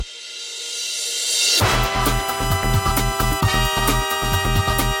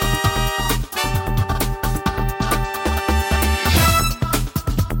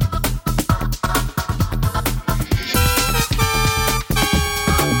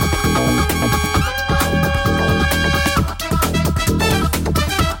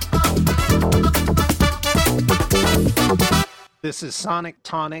This is Sonic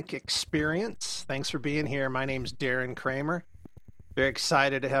Tonic Experience. Thanks for being here. My name's Darren Kramer. Very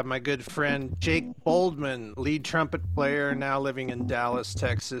excited to have my good friend Jake Boldman, lead trumpet player, now living in Dallas,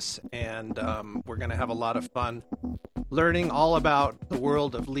 Texas. And we're going to have a lot of fun learning all about the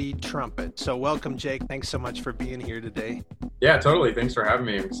world of lead trumpet. So welcome, Jake. Thanks so much for being here today. Yeah, totally. Thanks for having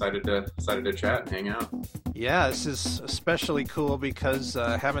me. I'm excited to chat and hang out. Yeah, this is especially cool because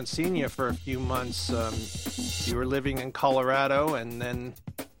I haven't seen you for a few months. You were living in Colorado, and then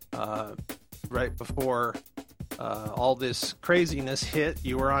right before all this craziness hit,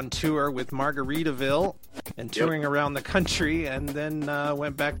 you were on tour with Margaritaville and touring around the country, and then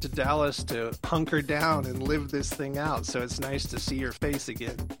went back to Dallas to hunker down and live this thing out. So it's nice to see your face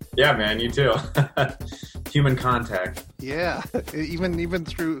again. Yeah, man, you too. Human contact. Yeah, even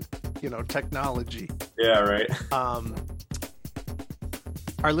through, technology. Yeah, right.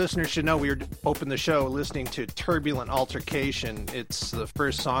 Our listeners should know we opened the show listening to Turbulent Altercation. It's the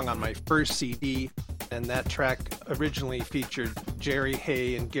first song on my first CD, and that track originally featured Jerry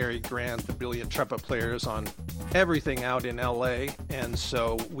Hay and Gary Grant, the brilliant trumpet players, on everything out in LA. And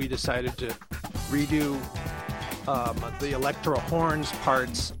so we decided to redo the electro horns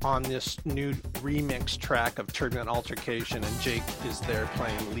parts on this new remix track of Turbulent Altercation, and Jake is there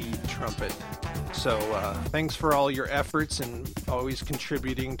playing lead trumpet. So thanks for all your efforts and always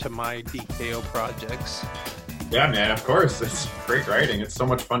contributing to my DKO projects. Yeah, man, of course. It's great writing. It's so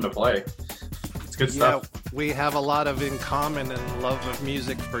much fun to play. It's good stuff. We have a lot of in common and love of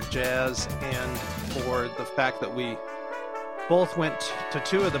music for jazz, and for the fact that we both went to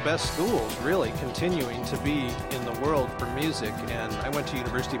two of the best schools, really, continuing to be in the world for music. And I went to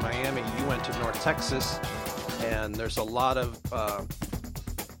University of Miami, you went to North Texas, and there's a lot of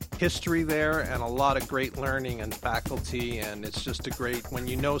history there and a lot of great learning and faculty, and it's just when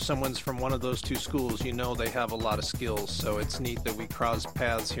you know someone's from one of those two schools, you know they have a lot of skills. So it's neat that we cross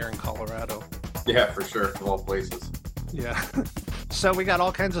paths here in Colorado. Yeah, for sure, of all places. Yeah. So we got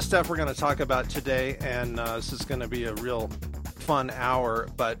all kinds of stuff we're going to talk about today, and this is going to be a real fun hour,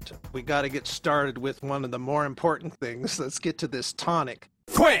 but we got to get started with one of the more important things. Let's get to this tonic.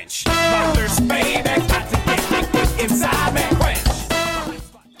 Quench, mother's baby, got to get inside me, quench.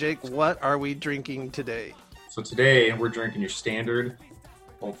 Jake, what are we drinking today? So today we're drinking your standard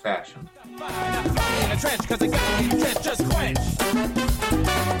old-fashioned.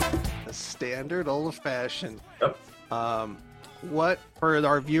 A standard old-fashioned. Yep. What, for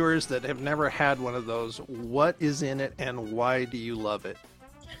our viewers that have never had one of those, what is in it and why do you love it?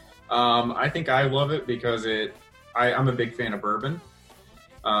 I think I love it because I'm a big fan of bourbon,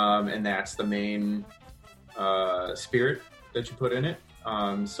 and that's the main spirit that you put in it.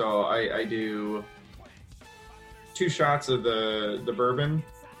 So I do 2 shots of the bourbon,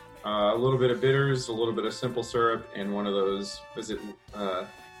 a little bit of bitters, a little bit of simple syrup, and one of those, I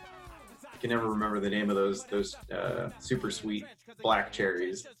can never remember the name of those super sweet black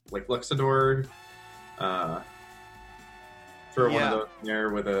cherries, like Luxador. Throw one of those in there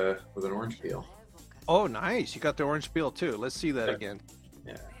with an orange peel. Oh, nice! You got the orange peel too. Let's see that again.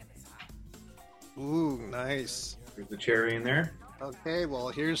 Yeah. Ooh, nice. There's the cherry in there. Okay, well,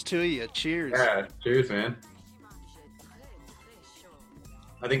 here's to you. Cheers. Yeah, cheers, man.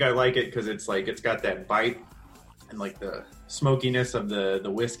 I think I like it because it's got that bite and like the smokiness of the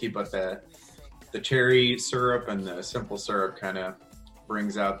whiskey, but the cherry syrup and the simple syrup kind of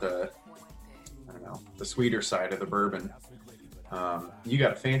brings out the sweeter side of the bourbon. You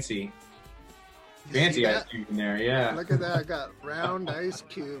got a fancy ice cube in there, yeah. Look at that, I got round ice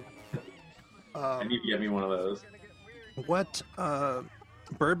cube. I need to get me one of those. What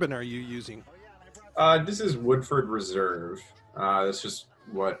bourbon are you using? This is Woodford Reserve. That's just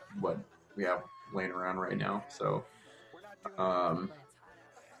what we have laying around right now. So,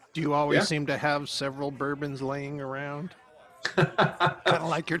 do you always seem to have several bourbons laying around? Kind of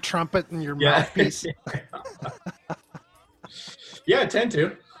like your trumpet and your mouthpiece. Yeah, I tend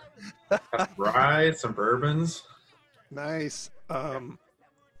to. Have rye, some bourbons. Nice. I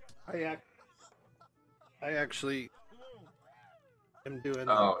actually am doing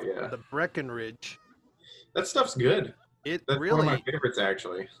the Breckenridge. That stuff's good. That's really, one of my favorites,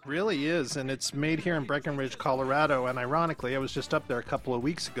 actually. Really is, and it's made here in Breckenridge, Colorado. And ironically, I was just up there a couple of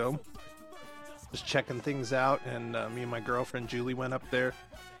weeks ago, just checking things out, and me and my girlfriend Julie went up there,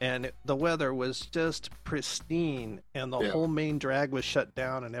 and the weather was just pristine, and the whole main drag was shut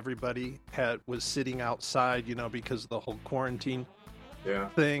down, and everybody was sitting outside, because of the whole quarantine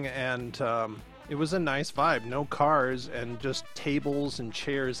thing, and It was a nice vibe. No cars and just tables and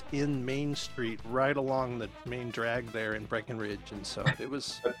chairs in Main Street, right along the main drag there in Breckenridge. And so it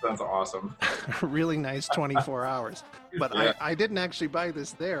was That sounds awesome. a really nice 24 hours. But Yeah. I didn't actually buy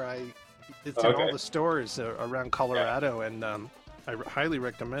this there. It's in all Okay. the stores around Colorado, and I highly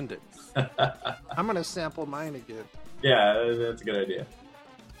recommend it. I'm going to sample mine again. Yeah, that's a good idea.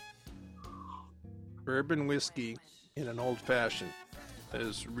 Bourbon whiskey in an old fashioned. That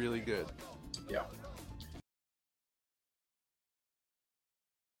is really good. Yeah.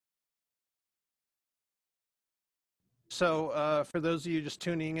 So, for those of you just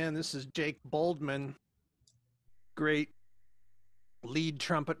tuning in, this is Jake Boldman, great lead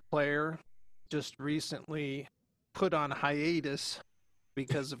trumpet player, just recently put on hiatus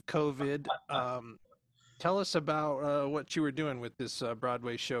because of COVID. Tell us about what you were doing with this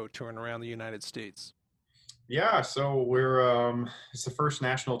Broadway show touring around the United States. Yeah, so we're it's the first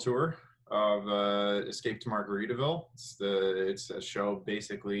national tour of Escape to Margaritaville. It's a show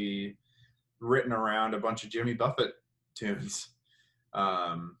basically written around a bunch of Jimmy Buffett tunes.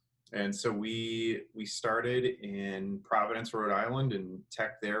 And so we started in Providence, Rhode Island, and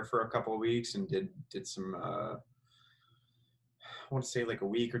tech there for a couple of weeks, and did some I want to say like a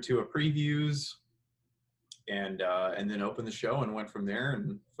week or two of previews, and then opened the show and went from there.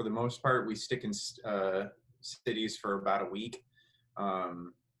 And for the most part, we stick in cities for about a week.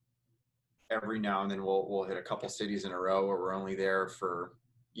 Every now and then we'll hit a couple cities in a row where we're only there for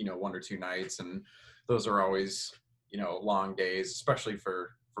 1 or 2 nights, and those are always long days, especially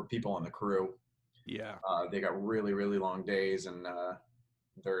for people on the crew. Yeah. They got really, really long days, and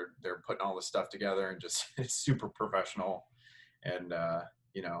they're putting all this stuff together, and just it's super professional, and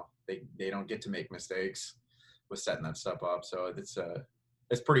they don't get to make mistakes with setting that stuff up. So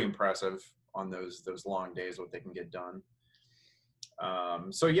it's pretty impressive on those long days what they can get done.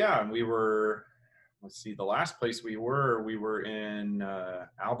 So yeah, and we were, let's see, the last place we were in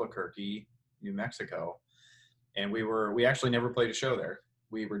Albuquerque, New Mexico, and we actually never played a show there.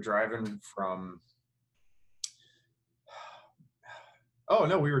 We were driving from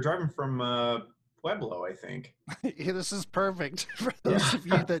we were driving from Pueblo, I think. Yeah, this is perfect for those of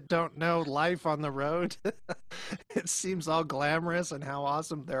you that don't know life on the road. It seems all glamorous and how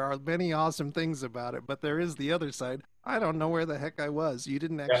awesome. There are many awesome things about it, but there is the other side. I don't know where the heck I was. You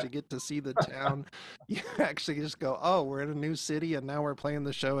didn't actually get to see the town. You actually just go, oh, we're in a new city, and now we're playing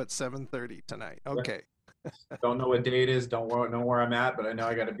the show at 7:30 tonight. Okay. Don't know what day it is. Don't know where I'm at, but I know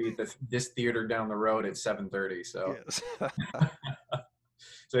I got to be at this theater down the road at 7:30. So. Yes.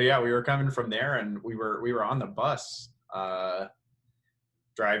 So yeah, we were coming from there, and we were on the bus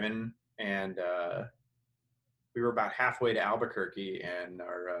driving, and we were about halfway to Albuquerque, and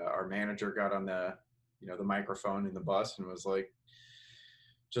our manager got on the the microphone in the bus and was like,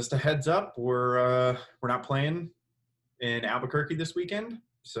 "Just a heads up, we're not playing in Albuquerque this weekend,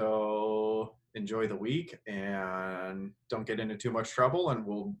 so enjoy the week and don't get into too much trouble." And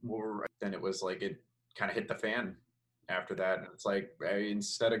we'll then it was like it kind of hit the fan after that, and it's like, hey,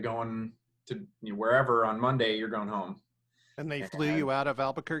 instead of going to wherever on Monday, you're going home. And they flew you out of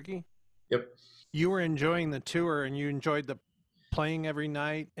Albuquerque? Yep. You were enjoying the tour, and you enjoyed the playing every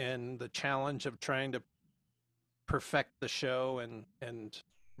night and the challenge of trying to perfect the show and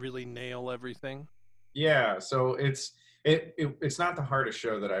really nail everything? Yeah, so it's not the hardest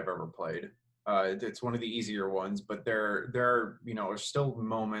show that I've ever played. It's one of the easier ones, but there are still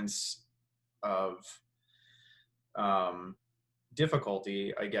moments of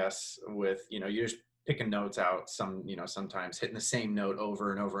difficulty, I guess, with you're just picking notes out, sometimes hitting the same note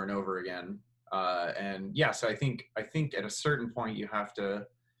over and over and over again, and yeah, so I think at a certain point you have to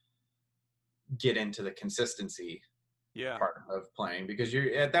get into the consistency part of playing, because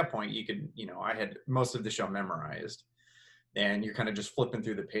you're at that point you could I had most of the show memorized, and you're kind of just flipping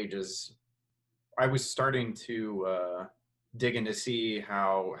through the pages. I was starting to dig in to see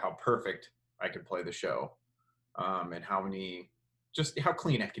how perfect I could play the show, and how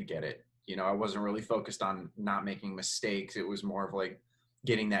clean I could get it. I wasn't really focused on not making mistakes. It was more of like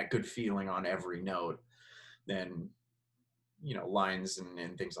getting that good feeling on every note than, lines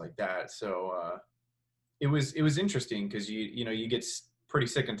and things like that. So it was interesting, because you get pretty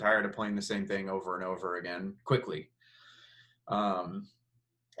sick and tired of playing the same thing over and over again quickly. And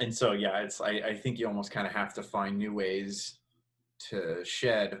so, yeah, I think you almost kind of have to find new ways to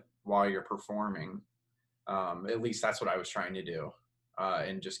shed while you're performing. At least that's what I was trying to do,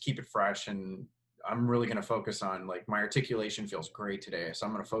 and just keep it fresh. And I'm really going to focus on, like, my articulation feels great today, so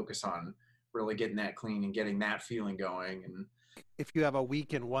I'm going to focus on really getting that clean and getting that feeling going. And if you have a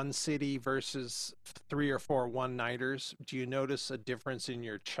week in one city versus 3 or 4 one-nighters, do you notice a difference in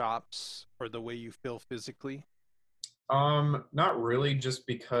your chops or the way you feel physically? Not really, just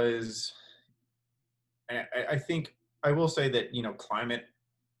because I think I will say that, climate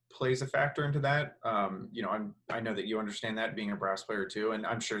plays a factor into that. I know that you understand that being a brass player too, and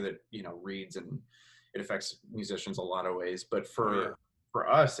I'm sure that reads and it affects musicians a lot of ways. But Oh yeah. for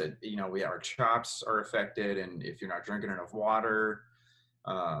us, our chops are affected, and if you're not drinking enough water,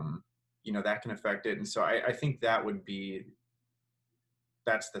 um, that can affect it. And so I think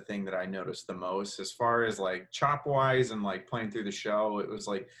that's the thing that I noticed the most as far as like chop wise and like playing through the show. It was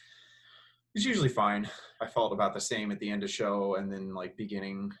like it's usually fine. I felt about the same at the end of show and then like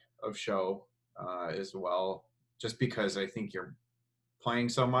beginning of show as well, just because I think you're playing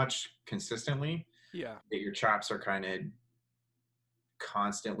so much consistently Yeah. that your chops are kind of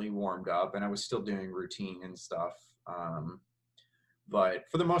constantly warmed up, and I was still doing routine and stuff. But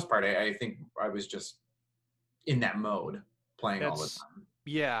for the most part, I think I was just in that mode playing all the That's time.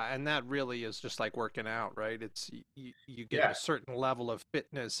 yeah, and that really is just like working out, right? You get Yeah. a certain level of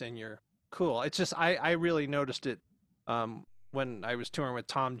fitness and you're cool. It's just I really noticed it when I was touring with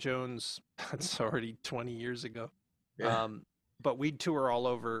Tom Jones. That's already 20 years ago. Yeah. Um, but we'd tour all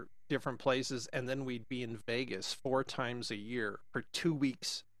over different places, and then we'd be in Vegas 4 times a year for 2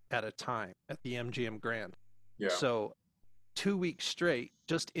 weeks at a time at the MGM Grand. Yeah. So 2 weeks straight,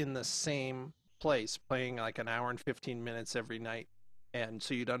 just in the same place, playing like an hour and 15 minutes every night. And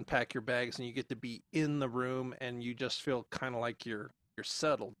so you'd unpack your bags and you get to be in the room and you just feel kind of like you're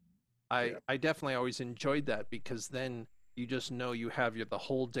settled. I Yeah. I definitely always enjoyed that because then you just know you have the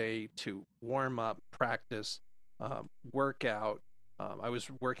whole day to warm up, practice, work out. I was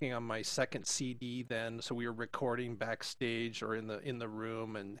working on my second CD then, so we were recording backstage or in the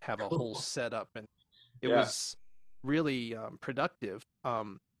room and have a whole Cool. setup, and it Yeah. was really productive.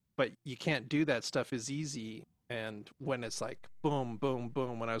 But you can't do that stuff as easy. And when it's like boom, boom,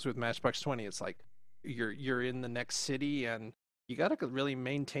 boom, when I was with Matchbox 20, it's like you're in the next city and you got to really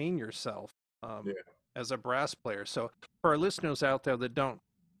maintain yourself Yeah. as a brass player. So for our listeners out there that don't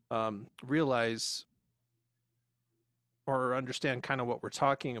realize or understand kind of what we're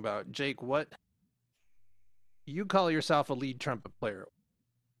talking about, Jake, what you call yourself a lead trumpet player.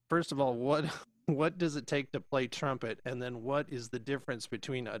 First of all, what what does it take to play trumpet, and then what is the difference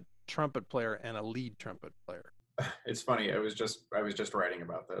between a trumpet player and a lead trumpet player? It's funny. I was just writing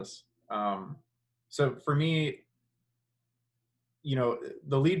about this. So for me,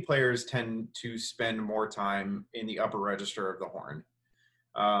 the lead players tend to spend more time in the upper register of the horn.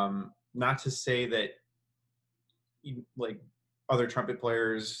 Not to say that like other trumpet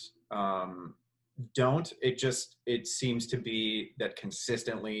players don't. It seems to be that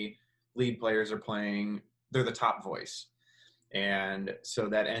consistently lead players are playing. They're the top voice, and so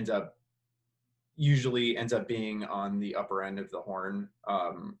that usually ends up being on the upper end of the horn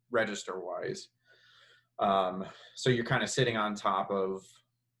register wise. So you're kind of sitting on top of,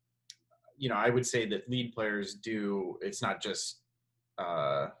 I would say that lead players do, it's not just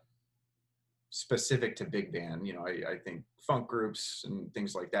uh, specific to big band. I think funk groups and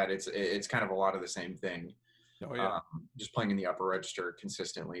things like that, it's kind of a lot of the same thing. Oh yeah. Just playing in the upper register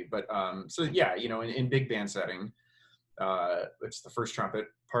consistently. But so yeah, in big band setting, it's the first trumpet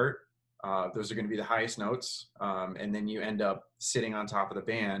part. Those are going to be the highest notes. And then you end up sitting on top of the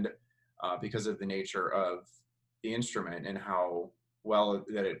band because of the nature of the instrument and how well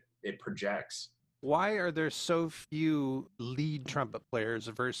that it projects. Why are there so few lead trumpet players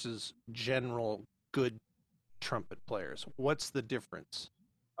versus general good trumpet players? What's the difference?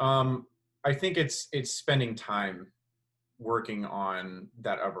 I think it's spending time working on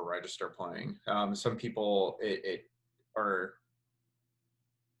that upper register playing. Some people it are,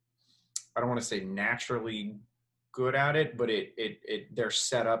 I don't want to say naturally good at it, but their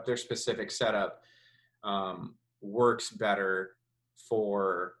setup, their specific setup, works better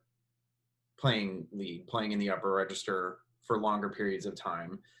for playing in the upper register for longer periods of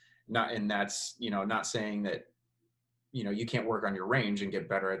time. And that's, not saying that, you can't work on your range and get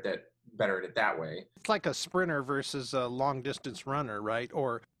better at it that way. It's like a sprinter versus a long distance runner, right?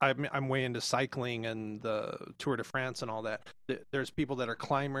 Or I'm way into cycling and the Tour de France and all that. There's people that are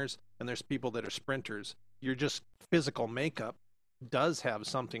climbers and there's people that are sprinters. Your just physical makeup does have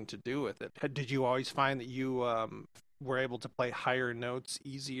something to do with it. Did you always find that you were able to play higher notes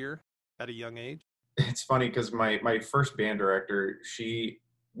easier at a young age? It's funny because my first band director, she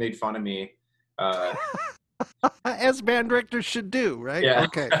made fun of me. As band directors should do, right? Yeah.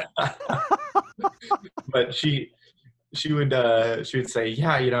 Okay. But she would say,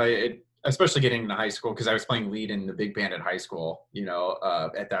 yeah, especially getting into high school, because I was playing lead in the big band at high school,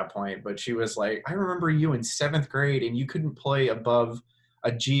 at that point. But she was like, I remember you in 7th grade and you couldn't play above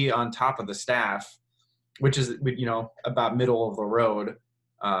a G on top of the staff, which is, about middle of the road.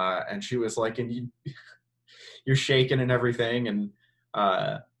 And she was like, and you're shaking and everything. And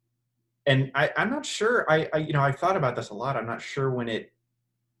I'm not sure, I've thought about this a lot. I'm not sure when it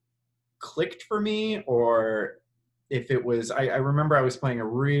clicked for me, or if it was, I remember I was playing a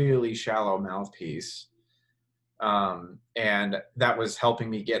really shallow mouthpiece, and that was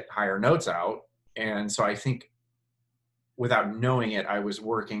helping me get higher notes out. And so I think without knowing it, I was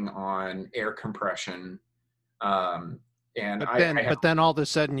working on air compression. And But then all of a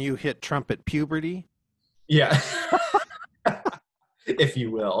sudden you hit trumpet puberty. Yeah, if you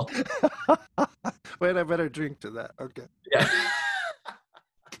will. Wait, I better drink to that. Okay. Yeah.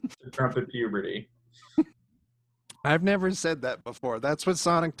 The trumpet puberty. I've never said that before. That's what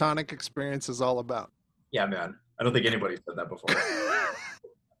Sonic Tonic Experience is all about. Yeah, man. I don't think anybody said that before.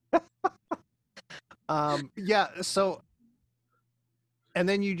 Yeah, so, and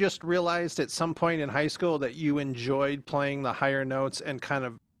then you just realized at some point in high school that you enjoyed playing the higher notes and kind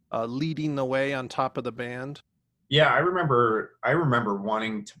of leading the way on top of the band. Yeah, I remember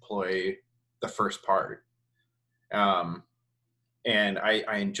wanting to play the first part. And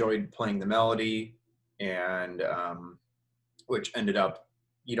I enjoyed playing the melody, and which ended up,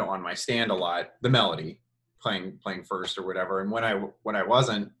 on my stand a lot, the melody playing first or whatever. And when I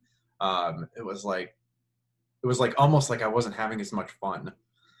wasn't, it was like almost like I wasn't having as much fun,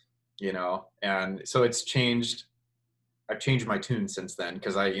 and so it's changed. I've changed my tune since then,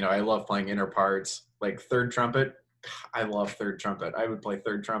 because I love playing inner parts, like third trumpet. I love third trumpet. I would play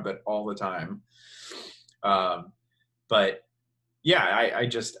third trumpet all the time. But yeah,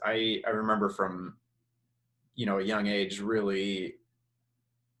 I remember from, a young age really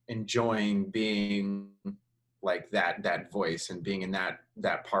enjoying being like that voice and being in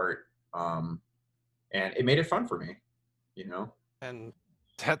that part. And it made it fun for me, And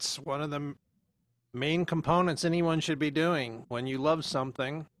that's one of the main components anyone should be doing. When you love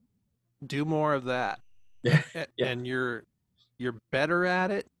something, do more of that. Yeah. And you're better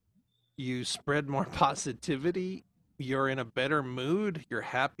at it. You spread more positivity. You're in a better mood. You're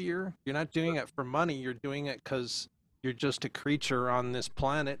happier. You're not doing it for money. You're doing it because you're just a creature on this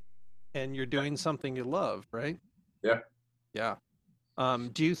planet, and you're doing something you love, right? Yeah. Yeah.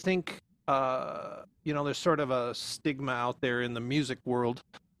 Do you think, there's sort of a stigma out there in the music world,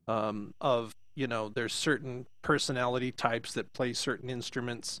 of, there's certain personality types that play certain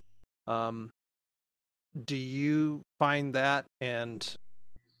instruments. Do you find that? And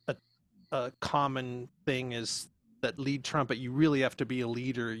a common thing is that lead trumpet, you really have to be a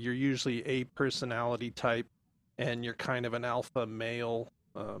leader. You're usually a personality type, and you're kind of an alpha male.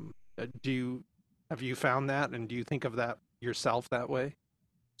 Have you found that, and do you think of that yourself that way?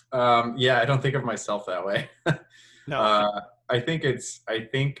 Yeah, I don't think of myself that way. No. I think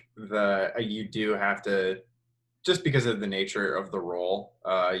you do have to, just because of the nature of the role,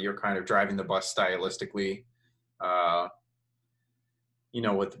 you're kind of driving the bus stylistically,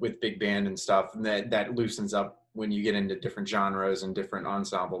 with big band and stuff, and that loosens up when you get into different genres and different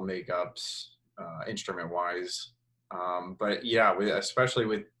ensemble makeups, instrument wise. But yeah, especially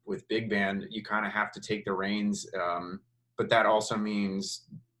with big band, you kind of have to take the reins. But that also means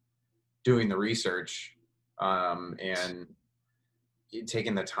doing the research, and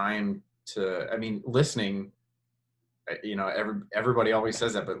taking the time to, listening. Everybody always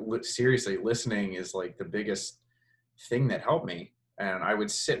says that, but seriously, listening is like the biggest thing that helped me. And I would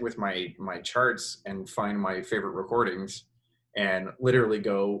sit with my charts and find my favorite recordings and literally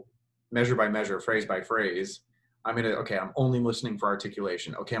go measure by measure, phrase by phrase. I'm only listening for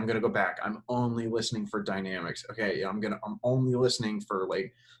articulation. Okay, I'm gonna go back. I'm only listening for dynamics. Okay, I'm only listening for,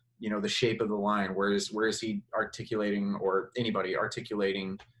 like, the shape of the line. Where is he articulating, or anybody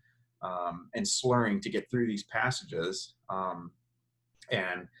articulating, and slurring to get through these passages. But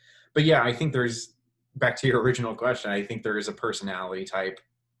yeah, I think there's, back to your original question, I think there is a personality type,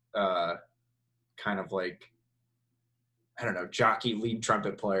 kind of like, I don't know, jockey lead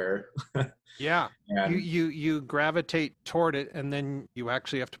trumpet player. Yeah. And You gravitate toward it, and then you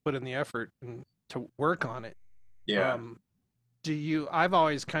actually have to put in the effort and to work on it. yeah. I've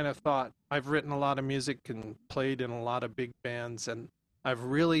always kind of thought, I've written a lot of music and played in a lot of big bands, and I've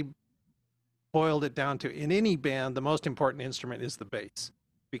really boiled it down to, in any band, the most important instrument is the bass,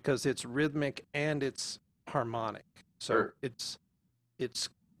 because it's rhythmic and it's harmonic. So Sure. it's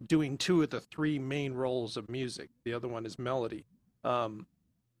doing two of the three main roles of music. The other one is melody.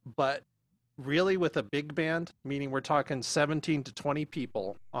 But really with a big band, meaning we're talking 17 to 20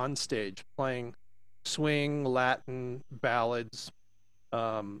 people on stage playing swing, Latin, ballads,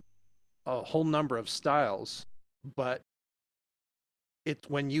 a whole number of styles. But it's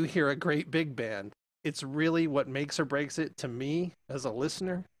when you hear a great big band, it's really what makes or breaks it to me as a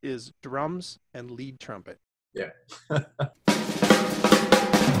listener is drums and lead trumpet. Yeah.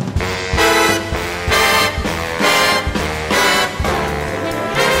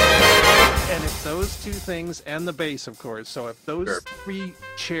 And it's those two things and the bass, of course. So if those Sure. three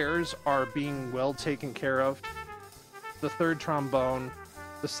chairs are being well taken care of, the third trombone,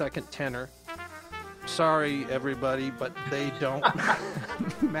 the second tenor, sorry everybody, but they don't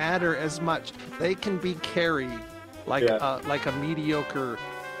matter as much. They can be carried like a mediocre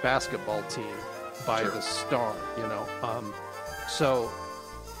basketball team by Sure. the star, you know. So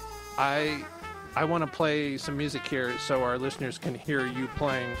I want to play some music here so our listeners can hear you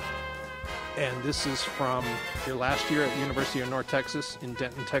playing. And this is from your last year at University of North Texas in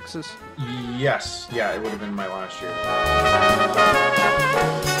Denton, Texas. Yes. Yeah, it would have been my last year.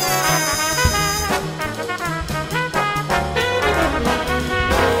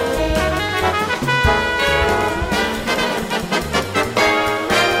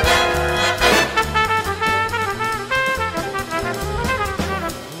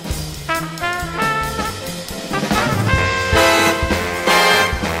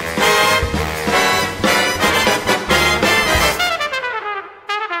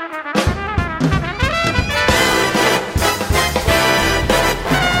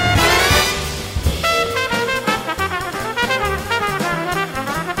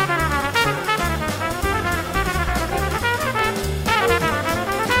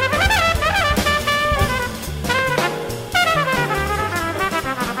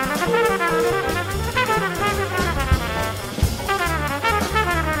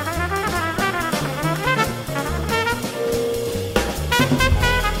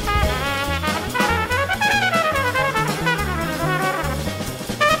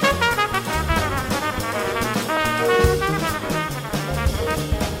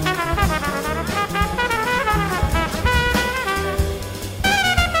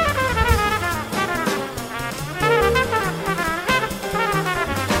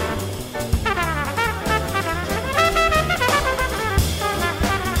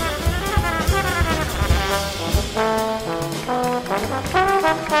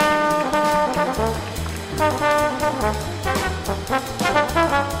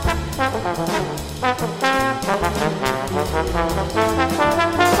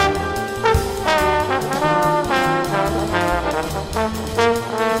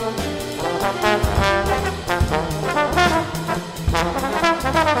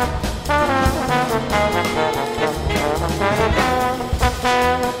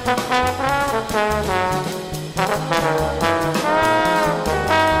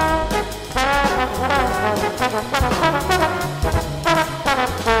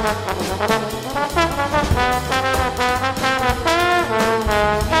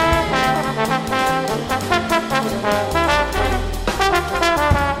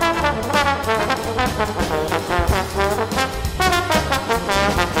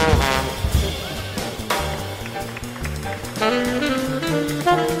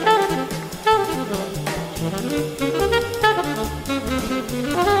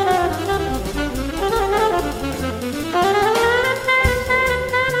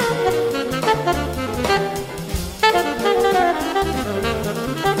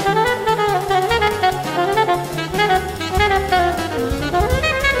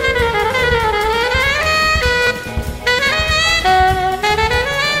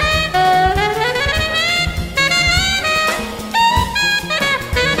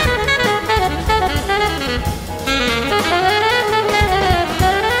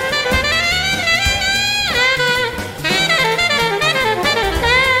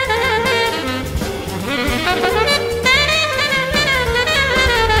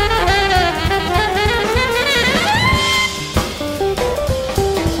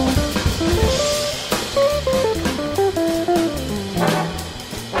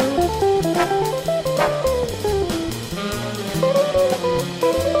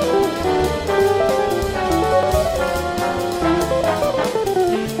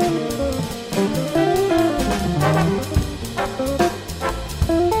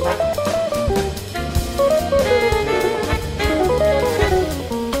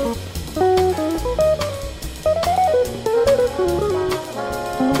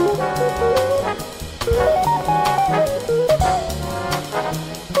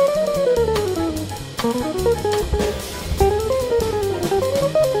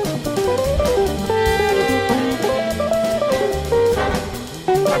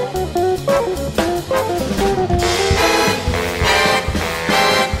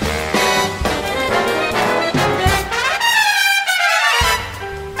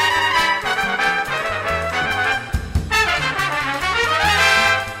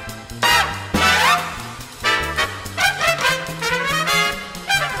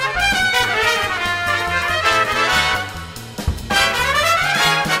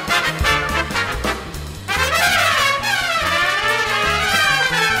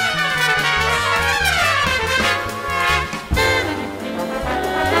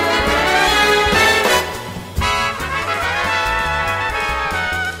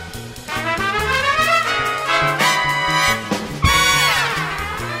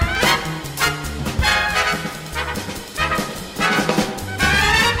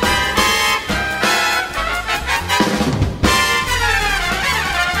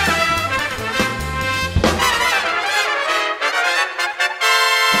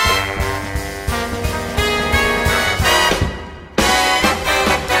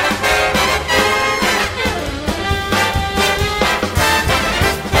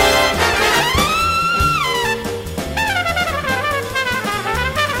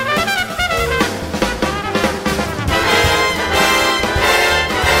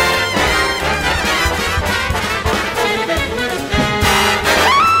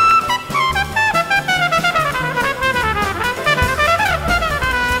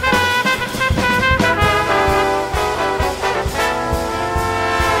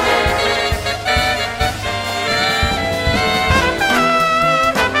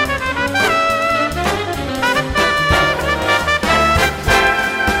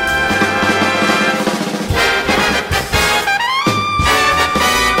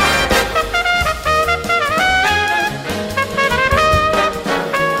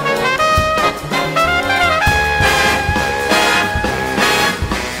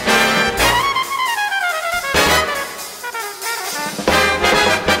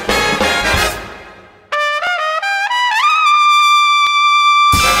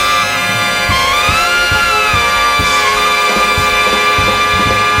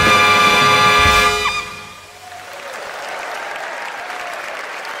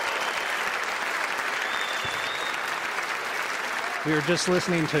 We were just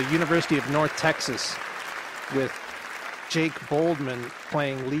listening to University of North Texas with Jake Boldman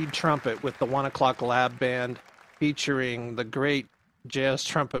playing lead trumpet with the 1 O'Clock Lab Band, featuring the great jazz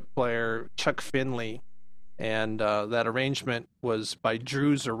trumpet player Chuck Finley. And that arrangement was by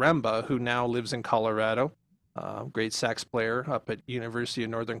Drew Zaremba, who now lives in Colorado, great sax player up at University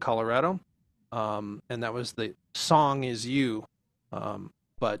of Northern Colorado. And that was the Song Is You.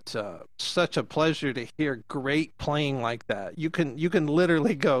 But such a pleasure to hear great playing like that. You can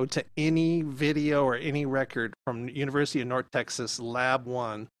literally go to any video or any record from University of North Texas Lab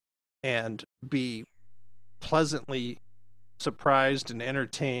 1 and be pleasantly surprised and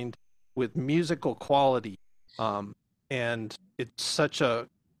entertained with musical quality. And it's such a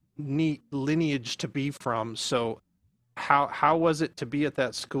neat lineage to be from. So how was it to be at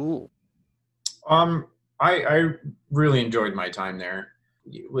that school? I really enjoyed my time there.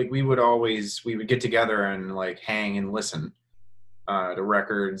 Like we would get together and like hang and listen to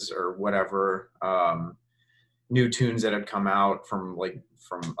records or whatever, new tunes that had come out from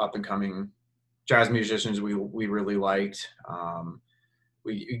up and coming jazz musicians we really liked.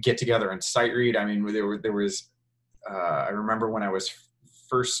 We get together and sight read. I mean, there was I remember when I was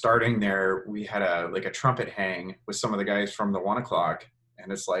first starting there, we had a trumpet hang with some of the guys from the 1 O'Clock,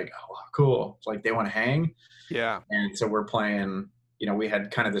 and it's like, oh, cool. It's like they want to hang. Yeah. And so we're playing, we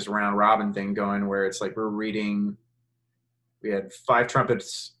had kind of this round robin thing going where it's like we had 5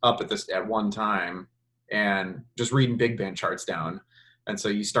 trumpets up at one time and just reading big band charts down. And so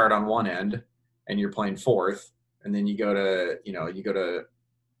you start on one end and you're playing fourth, and then you go to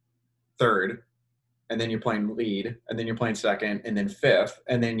third, and then you're playing lead, and then you're playing second, and then fifth,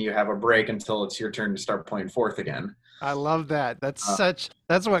 and then you have a break until it's your turn to start playing fourth again. I love that. That's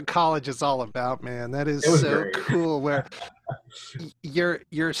what college is all about, man. That is so great. Cool. Where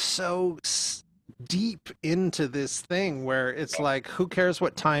you're so deep into this thing where it's like, who cares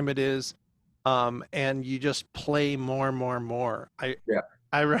what time it is, and you just play more.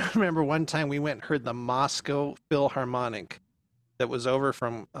 I remember one time we went and heard the Moscow Philharmonic that was over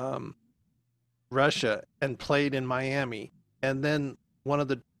from Russia and played in Miami, and then one of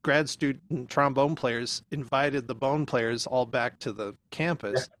the grad student trombone players invited the bone players all back to the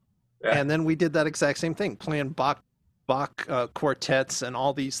campus. Yeah. And then we did that exact same thing, playing Bach quartets and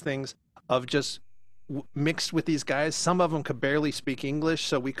all these things of just mixed with these guys. Some of them could barely speak English,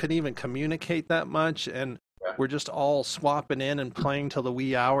 so we couldn't even communicate that much. And Yeah. we're just all swapping in and playing till the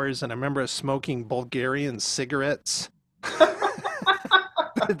wee hours. And I remember us smoking Bulgarian cigarettes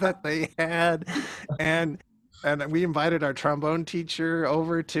that they had, and we invited our trombone teacher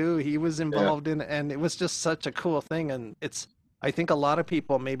over too. He was Yeah. involved in, and it was just such a cool thing. And it's, I think a lot of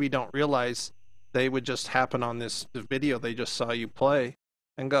people maybe don't realize they would just happen on this video they just saw you play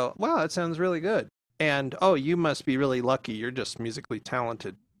and go, wow, that sounds really good. And oh, you must be really lucky. You're just musically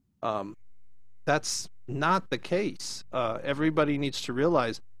talented. Um, that's not the case. Everybody needs to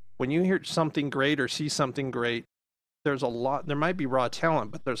realize when you hear something great or see something great, there's a lot, there might be raw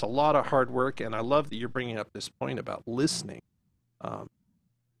talent, but there's a lot of hard work. And I love that you're bringing up this point about listening. Um,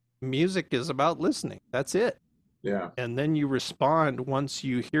 Music is about listening. That's it. Yeah. And then you respond once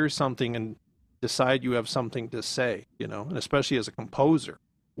you hear something and decide you have something to say, and especially as a composer,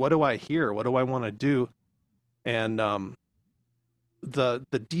 what do I hear? What do I want to do? And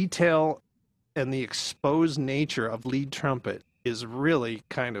the detail and the exposed nature of lead trumpet is really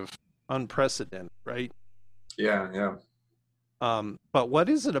kind of unprecedented, right? Yeah. Yeah. But what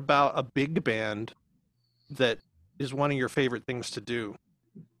is it about a big band that is one of your favorite things to do?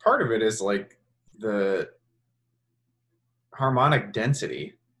 Part of it is like the harmonic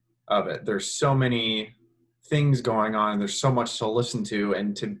density of it. There's so many things going on. There's so much to listen to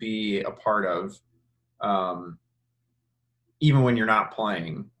and to be a part of, even when you're not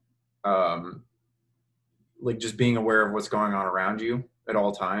playing. Um, like just being aware of what's going on around you at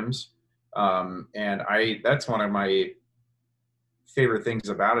all times. And that's one of my favorite things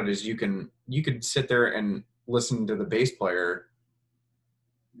about it is you could sit there and listen to the bass player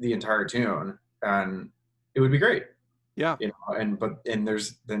the entire tune and it would be great. Yeah.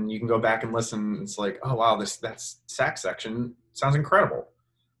 Then you can go back and listen. It's like, oh wow, that sax section sounds incredible.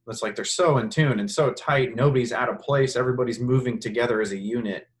 It's like they're so in tune and so tight. Nobody's out of place. Everybody's moving together as a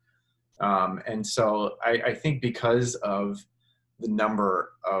unit. And so I think because of the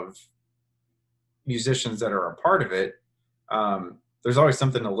number of musicians that are a part of it, there's always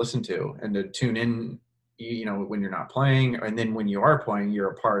something to listen to and to tune in, when you're not playing. And then when you are playing,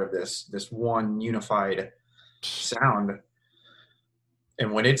 you're a part of this one unified sound.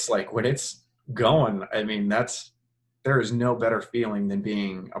 And when it's going, I mean, there is no better feeling than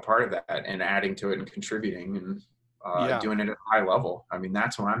being a part of that and adding to it and contributing and doing it at a high level. I mean,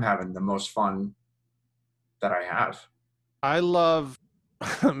 that's when I'm having the most fun that I have. I love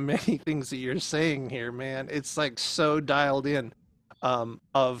many things that you're saying here, man. It's like so dialed in. I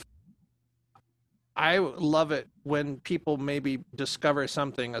love it when people maybe discover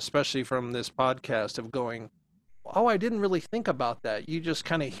something, especially from this podcast, of going, oh, I didn't really think about that. You just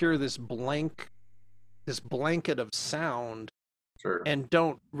kind of hear this blanket of sound Sure. and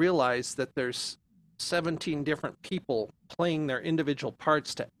don't realize that there's 17 different people playing their individual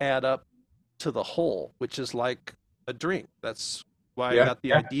parts to add up to the whole, which is like a drink. That's why I got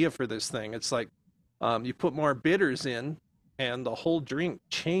the idea for this thing. It's like you put more bitters in and the whole drink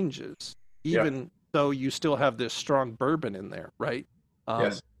changes, even though you still have this strong bourbon in there, right?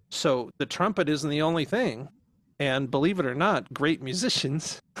 Yes. So the trumpet isn't the only thing. And believe it or not, great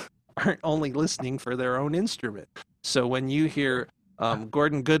musicians aren't only listening for their own instrument. So when you hear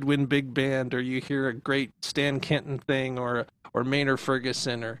Gordon Goodwin Big Band, or you hear a great Stan Kenton thing, or Maynard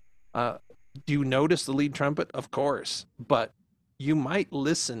Ferguson, or do you notice the lead trumpet? Of course, but you might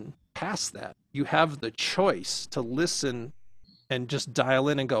listen past that. You have the choice to listen and just dial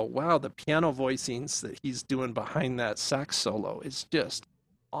in and go, wow, the piano voicings that he's doing behind that sax solo is just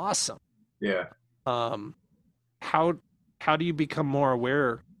awesome. Yeah. How do you become more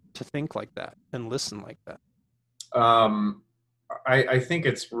aware to think like that and listen like that? I think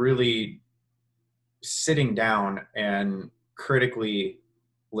it's really sitting down and critically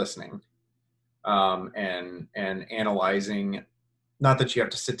listening, and analyzing. Not that you have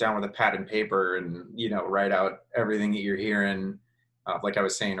to sit down with a pad and paper and write out everything that you're hearing, like I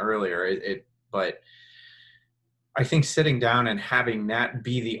was saying earlier. But I think sitting down and having that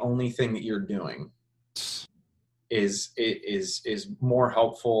be the only thing that you're doing is more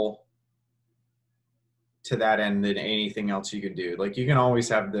helpful to that end than anything else you could do. Like you can always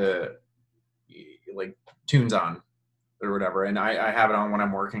have the tunes on or whatever, and I have it on when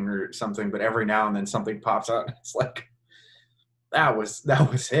I'm working or something, but every now and then something pops out and it's like, that was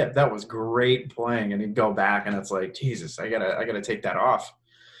it. That was great playing. And you go back and it's like, Jesus, I gotta take that off.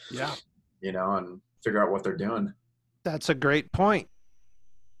 Yeah. And figure out what they're doing. That's a great point.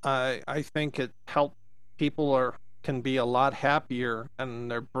 I think it helped people can be a lot happier and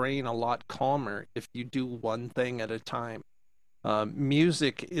their brain a lot calmer if you do one thing at a time.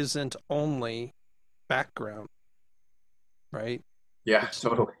 Music isn't only background, right? Yeah, It's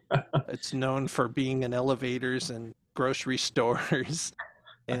totally. it's known for being in elevators and grocery stores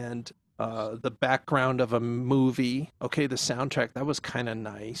and the background of a movie. Okay, the soundtrack, that was kind of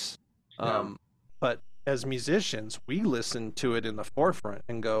nice. Yeah. But as musicians, we listen to it in the forefront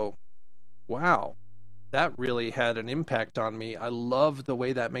and go, wow, that really had an impact on me. I love the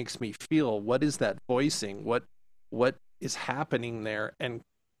way that makes me feel. What is that voicing? What is happening there? And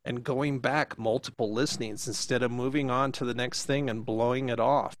going back multiple listenings instead of moving on to the next thing and blowing it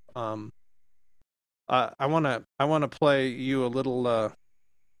off. I wanna play you a little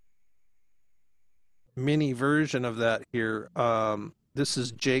mini version of that here. This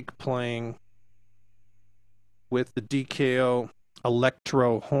is Jake playing with the DKO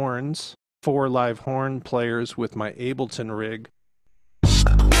Electro horns, 4 live horn players with my Ableton rig.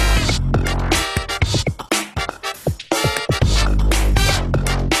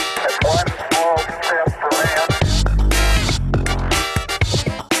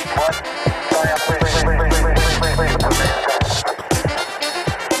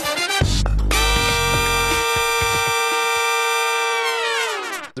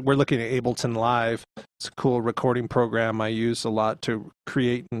 We're looking at Ableton Live. It's a cool recording program I use a lot to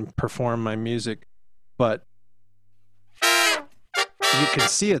create and perform my music. But you can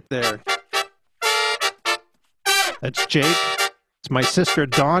see it there. That's Jake. It's my sister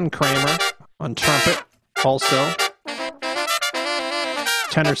Dawn Kramer on trumpet, also.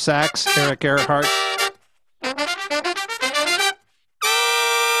 Tenor sax, Eric Earhart.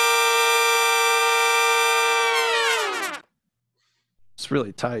 It's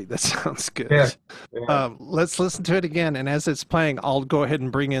really tight. That sounds good. Yeah. Let's listen to it again. And as it's playing, I'll go ahead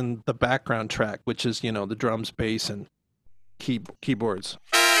and bring in the background track, which is, the drums, bass, and keyboards.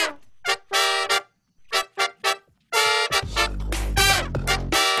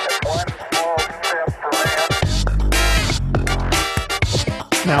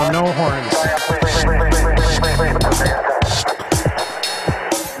 Now, no horns.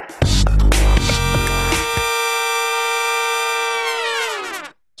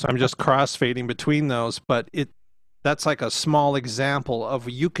 So I'm just crossfading between those, but that's like a small example of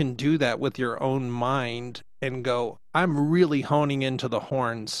you can do that with your own mind and go, I'm really honing into the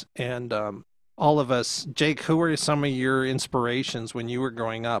horns. And all of us, Jake, who were some of your inspirations when you were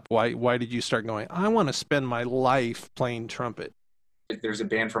growing up? Why did you start going, I want to spend my life playing trumpet? There's a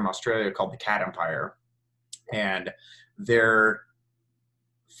band from Australia called the Cat Empire, and their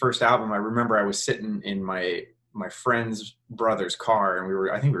first album, I remember I was sitting in my friend's brother's car,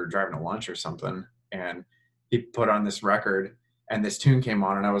 and I think we were driving to lunch or something, and he put on this record and this tune came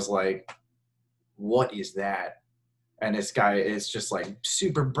on, and I was like, what is that? And this guy is just like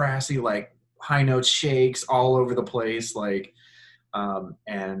super brassy, like high note shakes all over the place, like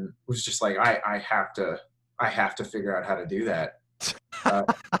and it was just like I have to figure out how to do that. I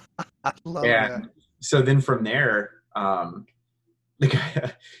love and that. So then from there, the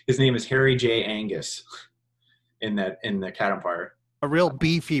guy, his name is Harry J. Angus in the Cat Empire. A real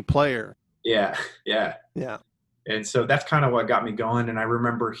beefy player. Yeah. Yeah. And so that's kind of what got me going. And I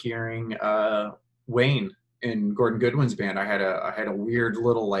remember hearing Wayne in Gordon Goodwin's band. I had a weird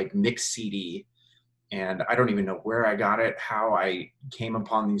little like mix CD, and I don't even know where I got it, how I came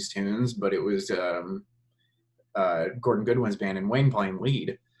upon these tunes, but it was Gordon Goodwin's band and Wayne playing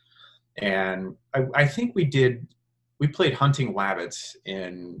lead. And I think we played Hunting Wabbits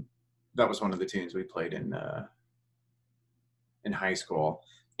that was one of the tunes we played in high school.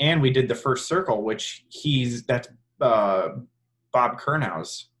 And we did the First Circle, which that's Bob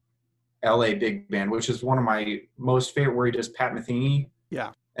Kernow's LA big band, which is one of my most favorite, where he does Pat Metheny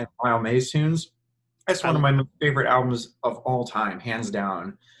and Lyle Mays tunes. That's one of my favorite albums of all time, hands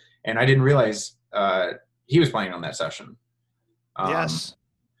down. And I didn't realize he was playing on that session. Yes.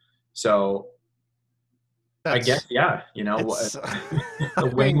 So I guess,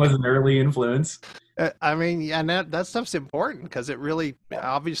 Wayne was an early influence. I mean, and that stuff's important because it really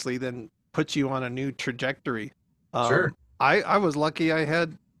obviously then puts you on a new trajectory. Sure. I was lucky I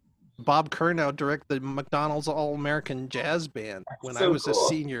had Bob Curnow direct the McDonald's All-American Jazz Band when I was a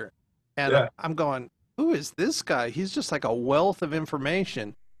senior. And I'm going, who is this guy? He's just like a wealth of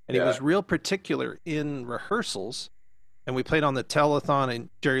information. And he was real particular in rehearsals. And we played on the telethon in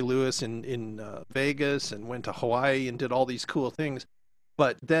Jerry Lewis in Vegas and went to Hawaii and did all these cool things.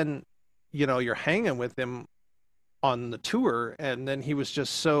 But then, you're hanging with him on the tour, and then he was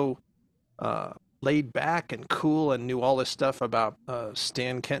just so laid back and cool and knew all this stuff about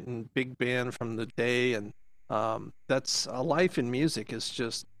Stan Kenton big band from the day. And that's a life in music is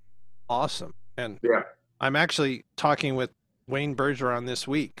just awesome. And I'm actually talking with Wayne Bergeron this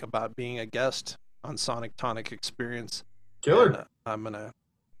week about being a guest on Sonic Tonic Experience. Killer. And I'm gonna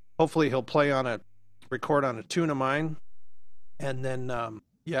hopefully he'll record on a tune of mine, and then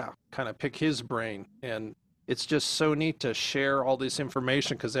yeah, kind of pick his brain. And it's just so neat to share all this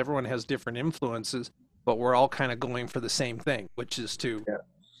information because everyone has different influences, but we're all kind of going for the same thing, which is to Yeah.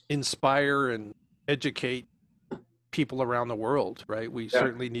 inspire and educate people around the world, right? We Yeah.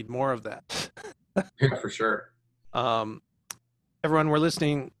 certainly need more of that. Yeah, for sure. Um, Everyone, we're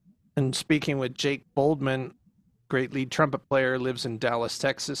listening and speaking with Jake Boldman, great lead trumpet player, lives in Dallas,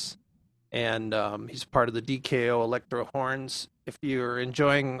 Texas, and he's part of the DKO Electro Horns. If you're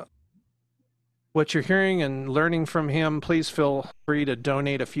enjoying what you're hearing and learning from him, please feel free to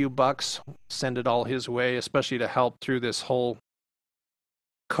donate a few bucks, send it all his way, especially to help through this whole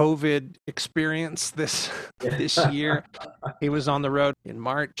COVID experience this year. He was on the road in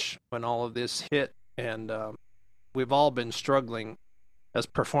March when all of this hit, and we've all been struggling as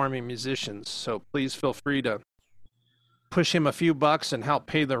performing musicians. So please feel free to push him a few bucks and help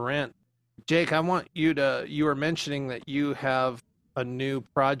pay the rent. Jake, I want you were mentioning that you have a new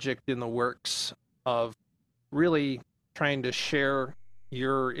project in the works of really trying to share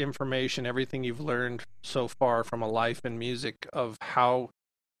your information, everything you've learned so far from a life in music, of how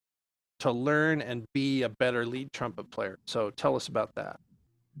to learn and be a better lead trumpet player. So tell us about that.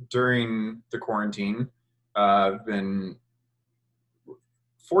 During the quarantine, I've been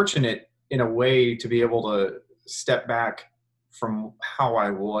fortunate in a way to be able to step back from how I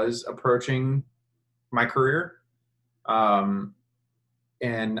was approaching my career.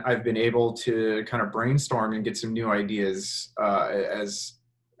 And I've been able to kind of brainstorm and get some new ideas as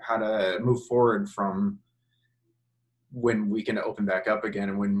how to move forward from when we can open back up again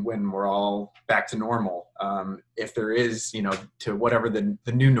and when we're all back to normal, if there is, to whatever the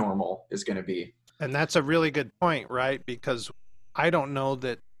new normal is going to be. And that's a really good point, right? Because I don't know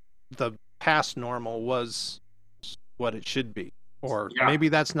that the past normal was what it should be, or maybe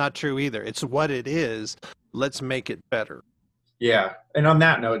that's not true either. It's what it is. Let's make it better. Yeah. And on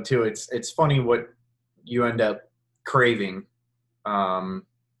that note too, it's funny what you end up craving. And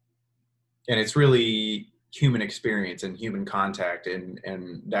it's really human experience and human contact. And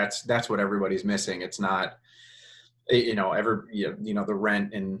that's what everybody's missing. It's not, the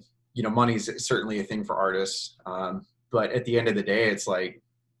rent and, money's certainly a thing for artists. But at the end of the day, it's like,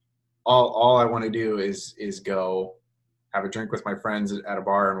 all I want to do is go have a drink with my friends at a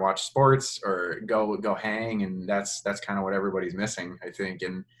bar and watch sports, or go hang. And that's kind of what everybody's missing, I think.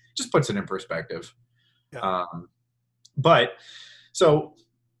 And just puts it in perspective. Yeah.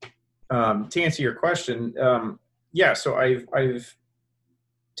 To answer your question, so I've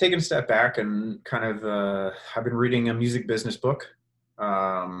taken a step back and kind of, I've been reading a music business book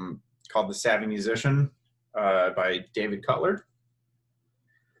called The Savvy Musician by David Cutler.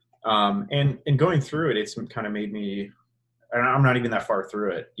 And going through it, it's kind of made me, and I'm not even that far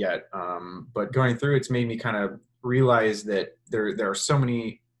through it yet, but going through it's made me kind of realize that there are so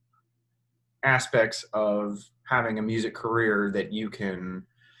many aspects of having a music career that you can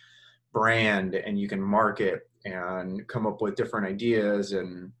brand and you can market and come up with different ideas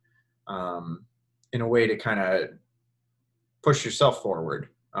and in a way to kind of push yourself forward,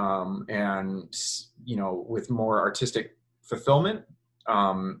 and with more artistic fulfillment.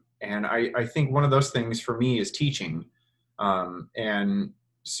 And I think one of those things for me is teaching. And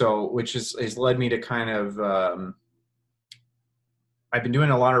so, which has led me to kind of, I've been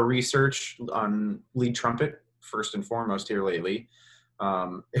doing a lot of research on lead trumpet first and foremost here lately.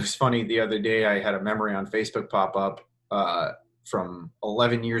 It was funny, the other day I had a memory on Facebook pop up from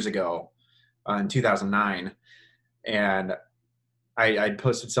 11 years ago in 2009. And I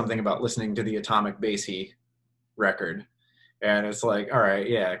posted something about listening to the Atomic Basie record. And it's like, all right,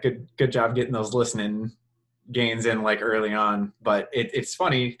 yeah, good job getting those listening gains in like early on. But it's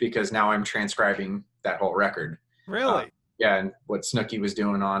funny because now I'm transcribing that whole record. Really? Yeah, and what Snooki was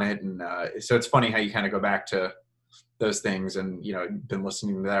doing on it. And so it's funny how you kind of go back to those things, and been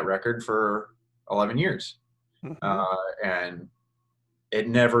listening to that record for 11 years. Mm-hmm. And it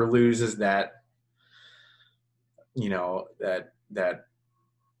never loses that that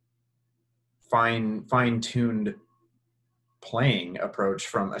fine-tuned playing approach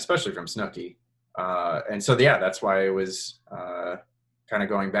especially from Snooki. And so that's why I was kind of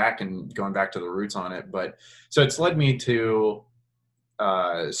going back to the roots on it. But so it's led me to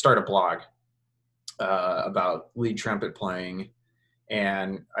start a blog about lead trumpet playing.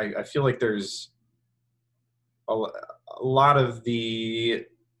 And I feel like there's a lot of the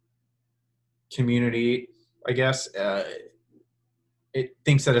community, I guess, it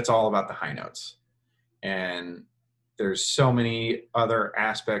thinks that it's all about the high notes. And there's so many other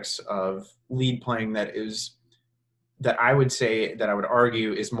aspects of lead playing that is that I would say that I would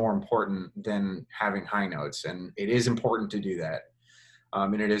argue is more important than having high notes. And it is important to do that.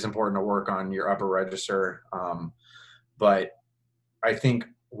 And it is important to work on your upper register. But I think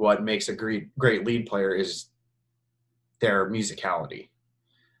what makes a great lead player is their musicality,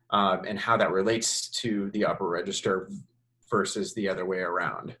 and how that relates to the upper register versus the other way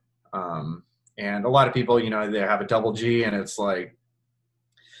around. And a lot of people, they have a double G and it's like,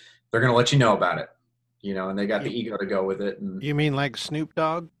 they're going to let you know about it, and they got the ego to go with it. And You mean like Snoop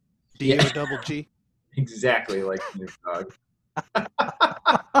Dogg? Yeah. D-O-double-G? exactly like Snoop Dogg.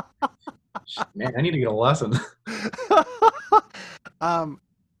 Man, I need to get a lesson.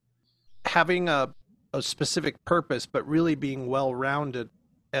 Having a specific purpose, but really being well-rounded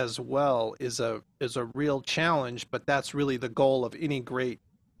as well is a real challenge, but that's really the goal of any great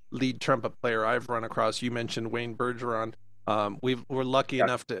lead trumpet player I've run across. You mentioned Wayne Bergeron. We're lucky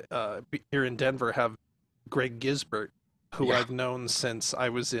enough to be here in Denver have Greg Gisbert, who I've known since I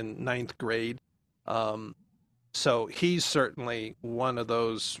was in ninth grade. So he's certainly one of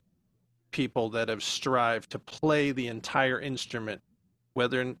those people that have strived to play the entire instrument,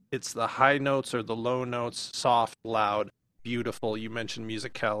 whether it's the high notes or the low notes, soft, loud, beautiful. You mentioned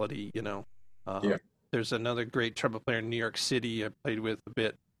musicality, There's another great trumpet player in New York City I played with a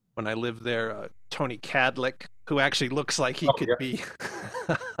bit when I lived there, Tony Cadlick, who actually looks like he could be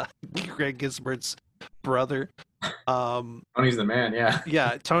Greg Gisbert's brother. Tony's the man, yeah.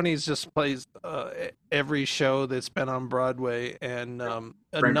 Yeah, Tony's just plays every show that's been on Broadway, and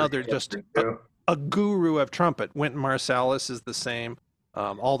another just a guru of trumpet. Wynton Marsalis is the same.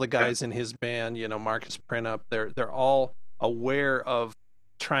 All the guys in his band, Marcus Printup, they're all aware of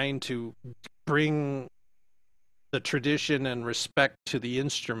trying to bring the tradition and respect to the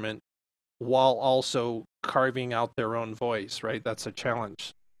instrument while also carving out their own voice, right? That's a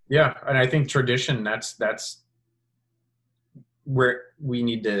challenge. Yeah, and I think tradition, that's where we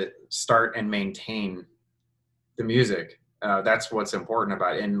need to start and maintain the music. That's what's important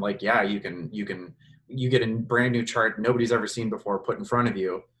about it. And like, yeah, you get a brand new chart nobody's ever seen before put in front of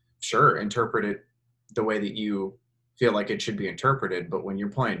you. Sure, interpret it the way that you feel like it should be interpreted. But when you're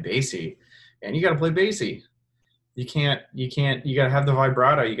playing bassy, and you got to play bassy, you got to have the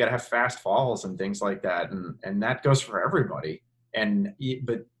vibrato, you got to have fast falls and things like that. And that goes for everybody.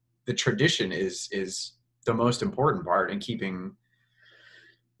 But the tradition is the most important part, and keeping,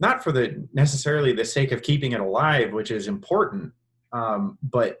 not for necessarily the sake of keeping it alive, which is important,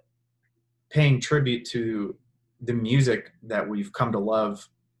 but paying tribute to the music that we've come to love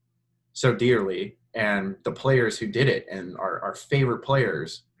so dearly, and the players who did it, and our favorite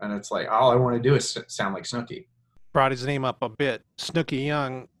players. And it's like, all I want to do is sound like Snooky. Brought his name up a bit. Snooky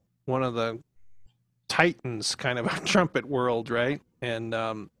Young, one of the titans kind of trumpet world, right? And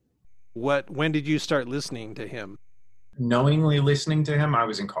when did you start listening to him? Knowingly listening to him, I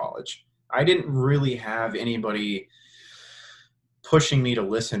was in college. I didn't really have anybody pushing me to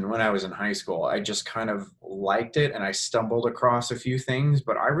listen when I was in high school. I just kind of liked it, and I stumbled across a few things,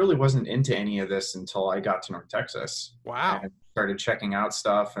 but I really wasn't into any of this until I got to North Texas. Wow. And started checking out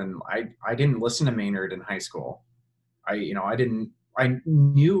stuff, and I didn't listen to Maynard in high school. I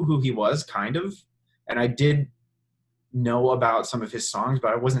knew who he was kind of, and I did know about some of his songs,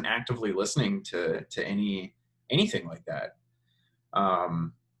 but I wasn't actively listening to anything like that.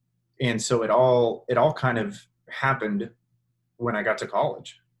 And so it all kind of happened when I got to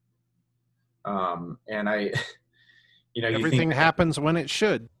college. And I, everything happens when it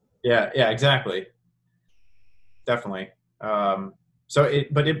should. Yeah, exactly. Definitely. So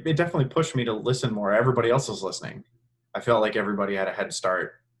it definitely pushed me to listen more. Everybody else was listening. I felt like everybody had a head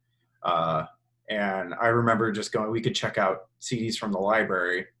start. And I remember just going, we could check out CDs from the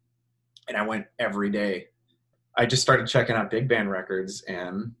library, and I went every day. I just started checking out big band records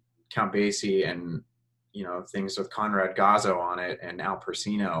and Count Basie and, things with Conrad Gazzo on it and Al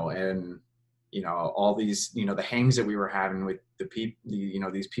Persino and, all these, the hangs that we were having with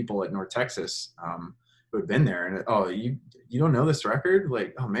these people at North Texas, who had been there. And, oh, you don't know this record?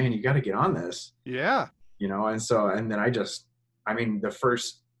 Like, oh man, you got to get on this. Yeah. And then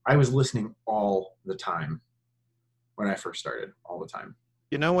I was listening all the time when I first started, all the time.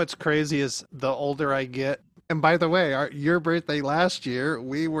 What's crazy is the older I get, and by the way, your birthday last year,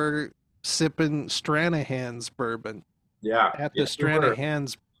 we were sipping Stranahan's bourbon. Yeah. At the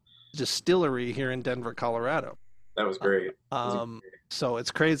Stranahan's distillery here in Denver, Colorado. That was great. So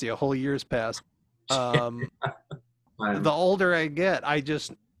it's crazy. A whole year's passed. The older I get, I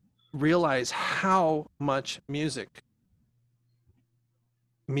just realize how much music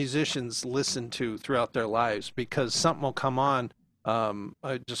musicians listen to throughout their lives, because something will come on.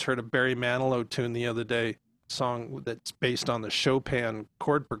 I just heard a Barry Manilow tune the other day. song that's based on the Chopin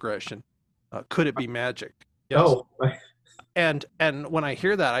chord progression. Could It Be Magic? Yes. Oh, And when I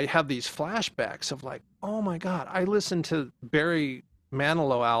hear that, I have these flashbacks of like, oh my God, I listened to Barry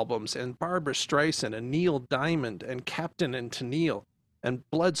Manilow albums and Barbara Streisand and Neil Diamond and Captain and Tennille and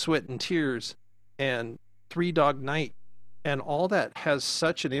Blood, Sweat and Tears and Three Dog Night, and all that has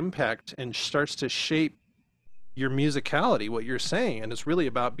such an impact and starts to shape your musicality, what you're saying. And it's really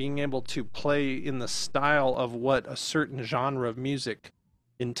about being able to play in the style of what a certain genre of music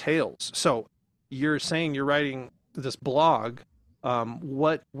entails. So you're saying you're writing this blog.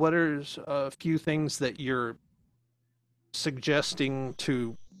 What are a few things that you're suggesting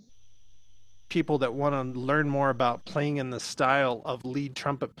to people that want to learn more about playing in the style of lead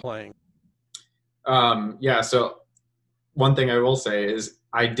trumpet playing? Yeah, so one thing I will say is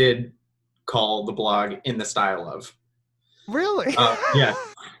I did call the blog In the Style Of. Really? Yeah.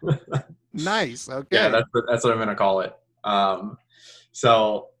 Nice. Okay. Yeah, that's what I'm going to call it.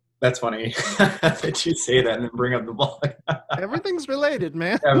 So that's funny that you say that and then bring up the blog. Everything's related,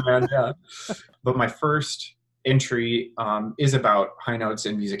 man. Yeah, man, yeah. But my first entry is about high notes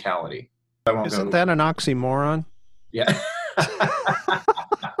and musicality. I won't Isn't go. that an oxymoron? Yeah.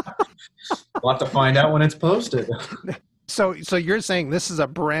 We'll have to find out when it's posted. So you're saying this is a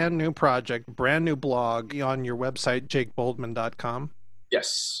brand new project, brand new blog on your website, jakeboldman.com?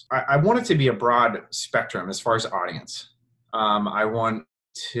 Yes. I want it to be a broad spectrum as far as audience. I want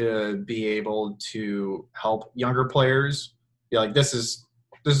to be able to help younger players be like, this is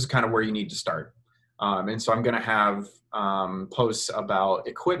kind of where you need to start. And so I'm going to have posts about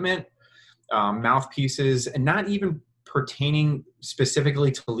equipment, mouthpieces, and not even pertaining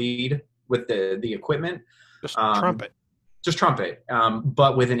specifically to lead with the equipment. Just trumpet. Just trumpet,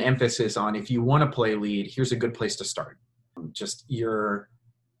 but with an emphasis on if you want to play lead, here's a good place to start. Just your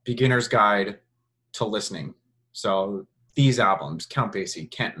beginner's guide to listening. So these albums, Count Basie,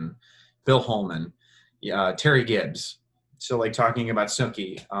 Kenton, Bill Holman, Terry Gibbs. So like talking about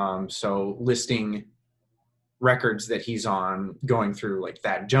Snooki. So listing records that he's on, going through like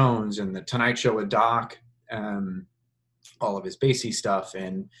Thad Jones and The Tonight Show with Doc, all of his Basie stuff.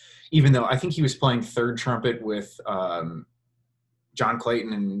 And even though I think he was playing third trumpet with John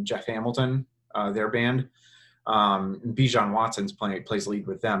Clayton and Jeff Hamilton, their band. Bijan Watson's plays lead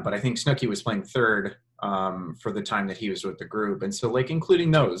with them, but I think Snooki was playing third for the time that he was with the group. And so like including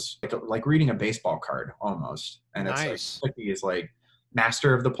those, like reading a baseball card almost. And Nice. It's like Snooki is like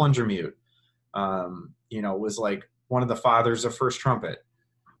master of the plunger mute, was like one of the fathers of first trumpet.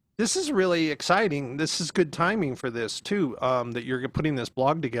 This is really exciting. This is good timing for this too, that you're putting this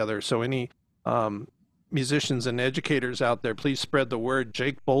blog together. So any musicians and educators out there, please spread the word,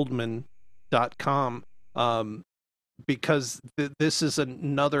 jakeboldman.com, because this is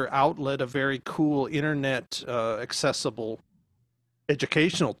another outlet, a very cool internet accessible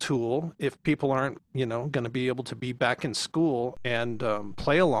educational tool. If people aren't, going to be able to be back in school, and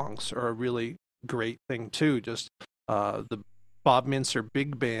play-alongs are a really great thing too. Just the Bob Mintzer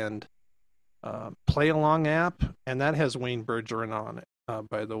Big Band play-along app, and that has Wayne Bergeron on it.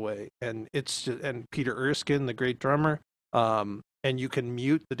 By the way, and and Peter Erskine, the great drummer, and you can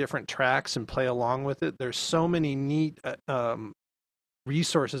mute the different tracks and play along with it. There's so many neat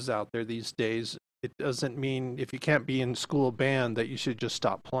resources out there these days. It doesn't mean if you can't be in school band that you should just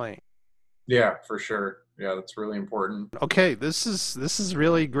stop playing. Yeah, for sure. Yeah, that's really important. Okay, this is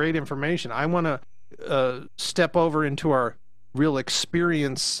really great information. I want to step over into our real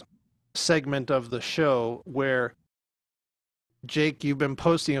experience segment of the show where, Jake, you've been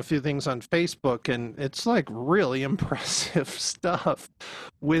posting a few things on Facebook, and it's like really impressive stuff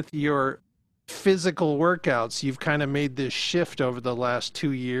with your physical workouts. You've kind of made this shift over the last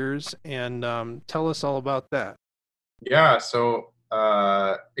 2 years, and tell us all about that. Yeah, so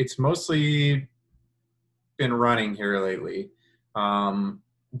it's mostly been running here lately,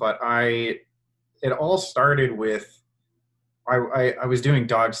 but it all started with I was doing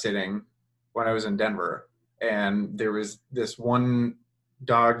dog sitting when I was in Denver. And there was this one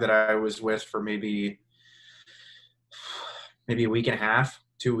dog that I was with for maybe a week and a half,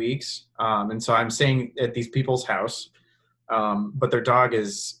 2 weeks. And so I'm staying at these people's house, but their dog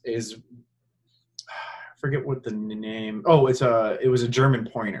is I forget what the name. Oh, it was a German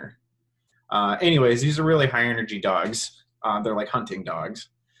pointer. Anyways, these are really high energy dogs. They're like hunting dogs.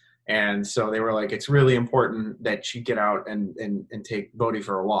 And so they were like, it's really important that you get out and take Bodhi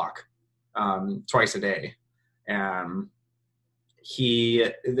for a walk twice a day. And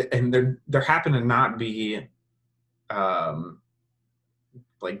there happened to not be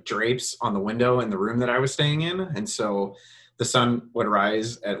like drapes on the window in the room that I was staying in. And so the sun would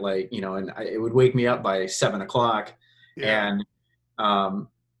rise at like, and it would wake me up by 7 o'clock. Yeah. And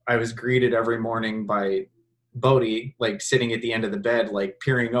I was greeted every morning by Bodie, like sitting at the end of the bed, like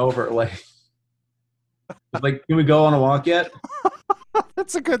peering over, like, can we go on a walk yet?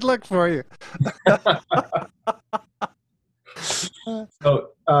 That's a good look for you.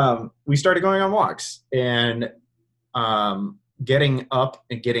 So we started going on walks and getting up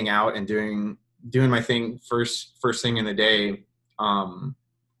and getting out and doing my thing first thing in the day.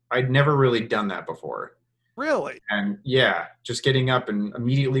 I'd never really done that before. Really? And yeah, just getting up and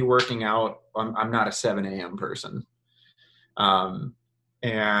immediately working out. I'm not a 7 a.m. person.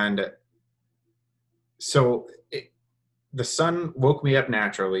 And so the sun woke me up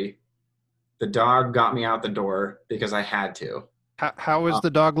naturally. The dog got me out the door because I had to. How is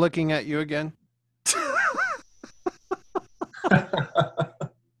the dog looking at you again?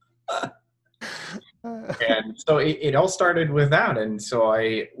 And so it all started with that. And so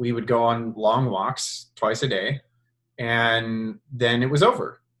we would go on long walks twice a day, and then it was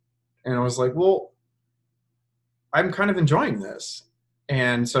over. And I was like, well, I'm kind of enjoying this.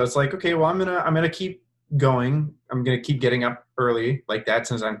 And so it's like, okay, well, I'm gonna keep going. I'm gonna keep getting up early like that,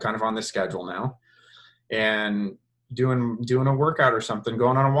 since I'm kind of on this schedule now, and doing a workout or something,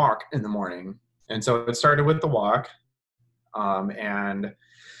 going on a walk in the morning. And so it started with the walk, and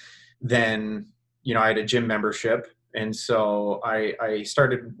then I had a gym membership, and so I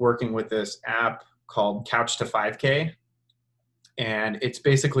started working with this app called Couch to 5K, and it's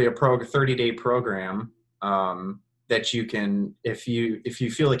basically a 30-day program that you can, if you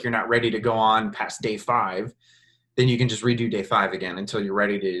feel like you're not ready to go on past day 5, then you can just redo day 5 again until you're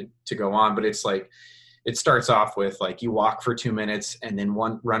ready to go on. But it's like, it starts off with like, you walk for 2 minutes and then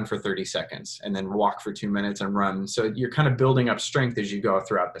run for 30 seconds and then walk for 2 minutes and run. So you're kind of building up strength as you go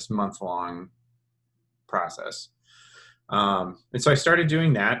throughout this month-long process. And so I started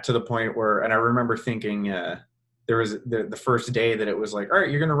doing that to the point where, and I remember thinking, there was the first day that it was like, all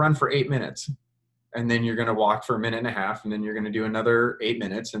right, you're going to run for 8 minutes, and then you're going to walk for 1.5 minutes, and then you're going to do another 8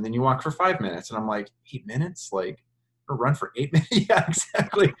 minutes, and then you walk for 5 minutes. And I'm like, 8 minutes? Like, or run for 8 minutes? Yeah,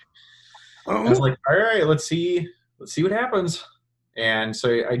 exactly. I was like, all right, let's see what happens. And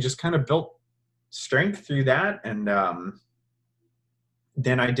so I just kind of built strength through that. And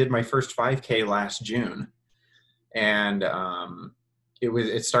then I did my first 5K last June, and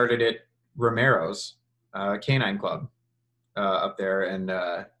it started at Romero's Canine Club up there. And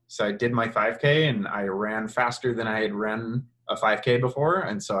so I did my 5K, and I ran faster than I had run a 5K before.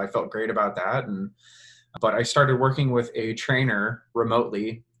 And so I felt great about that. But I started working with a trainer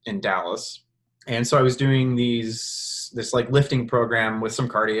remotely in Dallas. And so I was doing this like lifting program with some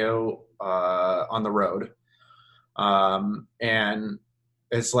cardio on the road. And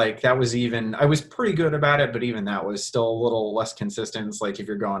it's like, that was I was pretty good about it, but even that was still a little less consistent. It's like, if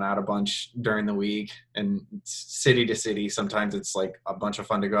you're going out a bunch during the week and city to city, sometimes it's like a bunch of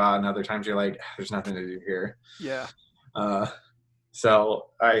fun to go out, and other times you're like, there's nothing to do here. Yeah.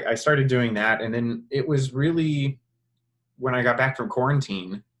 So I started doing that. And then it was really, when I got back from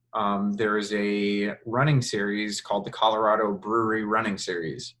quarantine, there is a running series called the Colorado Brewery Running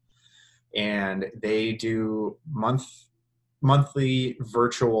Series. And they do monthly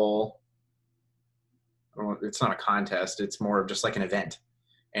virtual, it's not a contest, it's more of just like an event.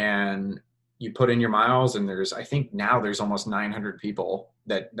 And you put in your miles, and I think now there's almost 900 people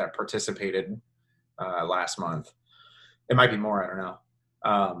that participated last month. It might be more, I don't know.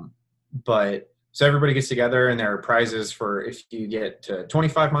 But so everybody gets together, and there are prizes for if you get to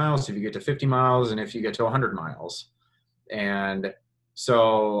 25 miles, if you get to 50 miles, and if you get to 100 miles. And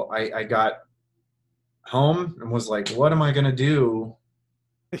so I got home and was like, what am I going to do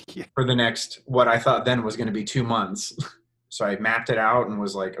for the next, what I thought then was going to be 2 months? So I mapped it out and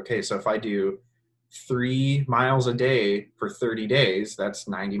was like, okay, so if I do 3 miles a day for 30 days, that's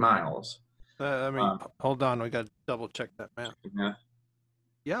 90 miles. Hold on. We got to double check that map. Yeah.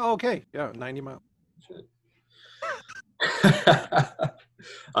 Yeah. Okay. Yeah. 90 miles.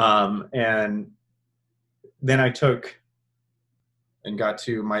 And then I took and got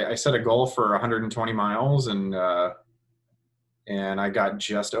to I set a goal for 120 miles, and I got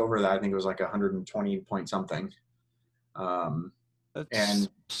just over that. I think it was like 120 point something. That's and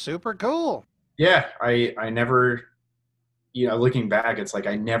super cool. Yeah, I never, looking back, it's like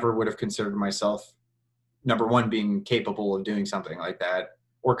I never would have considered myself, number one, being capable of doing something like that,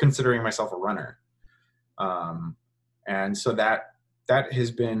 or considering myself a runner. And so that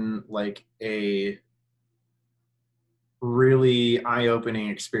has been like a really eye-opening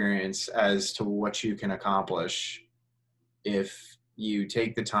experience as to what you can accomplish if you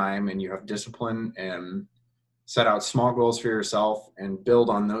take the time and you have discipline and set out small goals for yourself and build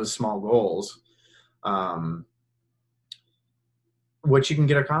on those small goals, what you can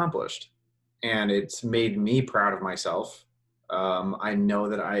get accomplished. And it's made me proud of myself. I know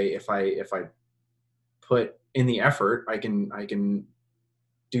that if I put in the effort, I can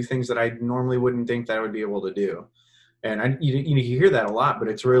do things that I normally wouldn't think that I would be able to do. And you hear that a lot, but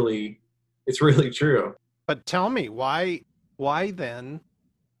it's really true. But tell me, why then?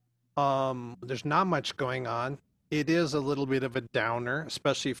 There's not much going on. It is a little bit of a downer,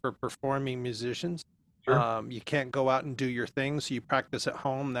 especially for performing musicians. Sure. You can't go out and do your things. You practice at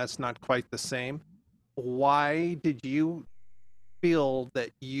home. That's not quite the same. Why did you feel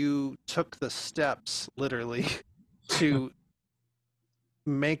that you took the steps, literally, to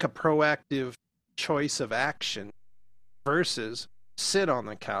make a proactive choice of action versus sit on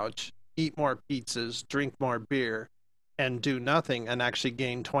the couch, eat more pizzas, drink more beer, and do nothing and actually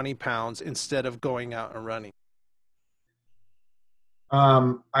gain 20 pounds instead of going out and running?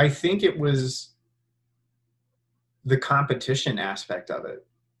 I think it was the competition aspect of it.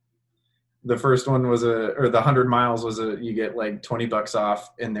 The first one was the 100 miles was you get like $20 off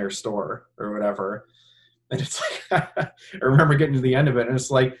in their store or whatever. And it's like, I remember getting to the end of it and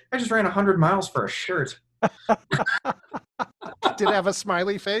it's like, I just ran 100 miles for a shirt. Did it have a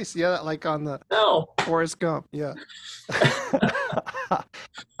smiley face? Yeah, like on the Forrest Gump. Yeah.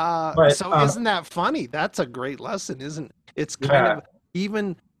 So isn't that funny? That's a great lesson, isn't it? It's kind of,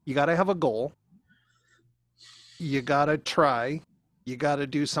 even, you got to have a goal. You got to try. You got to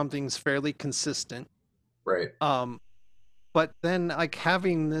do something fairly consistent. Right. But then, like,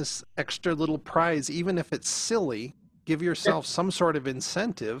 having this extra little prize, even if it's silly, give yourself some sort of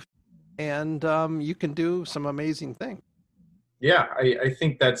incentive, and you can do some amazing things. Yeah, I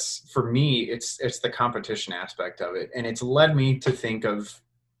think that's, for me, it's the competition aspect of it. And it's led me to think of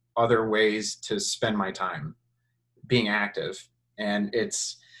other ways to spend my time being active. And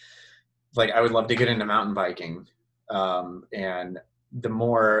it's like, I would love to get into mountain biking. And the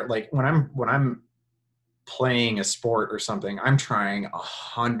more, like, when I'm playing a sport or something, I'm trying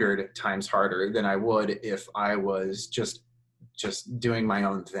 100 times harder than I would if I was just doing my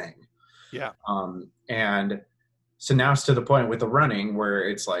own thing. Yeah. And so now it's to the point with the running where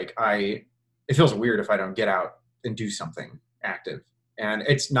it's like, it feels weird if I don't get out and do something active. And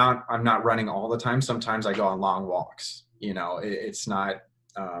I'm not running all the time. Sometimes I go on long walks, it's not,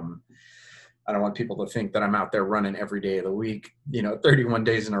 I don't want people to think that I'm out there running every day of the week, 31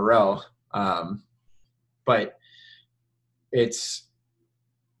 days in a row. But it's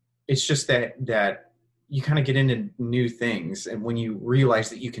just that you kind of get into new things. And when you realize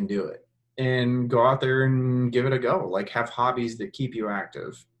that you can do it and go out there and give it a go, like have hobbies that keep you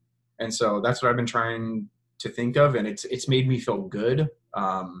active. And so that's what I've been trying to think of. And it's made me feel good.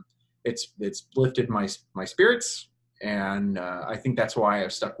 It's lifted my spirits. And I think that's why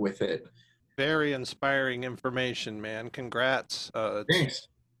I've stuck with it. Very inspiring information, man. Congrats. Thanks.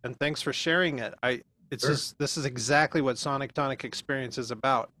 And thanks for sharing it. This is exactly what Sonic Tonic Experience is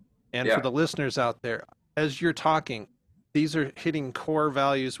about. And for the listeners out there, as you're talking, these are hitting core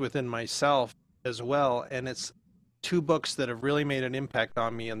values within myself as well. And it's two books that have really made an impact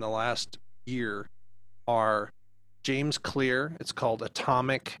on me in the last year are James Clear. It's called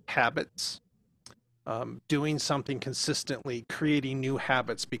Atomic Habits. Doing something consistently, creating new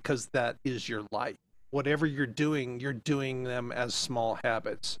habits, because that is your life. Whatever you're doing them as small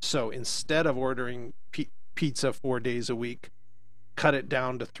habits. So instead of ordering pizza 4 days a week, cut it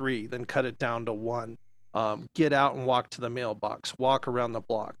down to 3, then cut it down to 1. Get out and walk to the mailbox, walk around the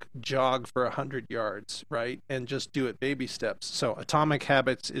block, jog for 100 yards, right? And just do it baby steps. So Atomic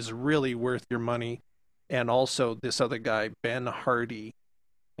Habits is really worth your money. And also this other guy, Ben Hardy,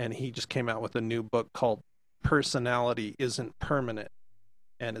 and he just came out with a new book called Personality Isn't Permanent.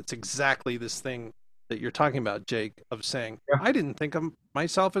 And it's exactly this thing that you're talking about, Jake, of saying, I didn't think of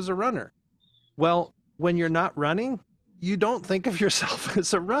myself as a runner. Well, when you're not running, you don't think of yourself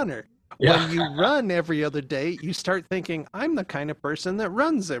as a runner. Yeah. When you run every other day, you start thinking, I'm the kind of person that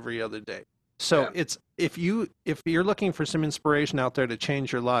runs every other day. So it's, if you're looking for some inspiration out there to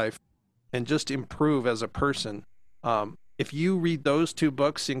change your life and just improve as a person, if you read those two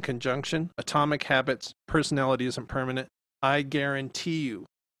books in conjunction, Atomic Habits, Personality Isn't Permanent, I guarantee you,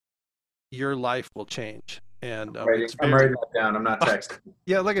 your life will change. And I'm writing that down. I'm not texting.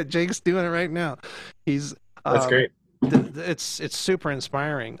 Yeah, look at Jake's doing it right now. He's that's great. It's super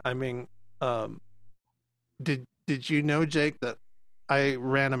inspiring. I mean, did you know, Jake, that I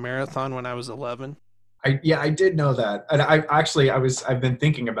ran a marathon when I was 11? I did know that, and I've been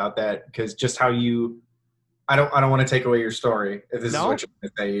thinking about that, because just how you I don't want to take away your story if this is No? what you're going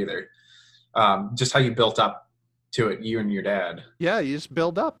to say either. Just how you built up to it, you and your dad. Yeah, you just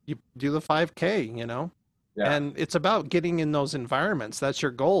build up. You do the 5K, Yeah. and it's about getting in those environments. That's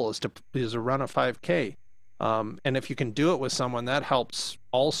your goal is to run a 5K. And if you can do it with someone, that helps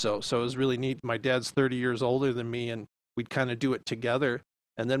also. So it was really neat. My dad's 30 years older than me, and we'd kind of do it together.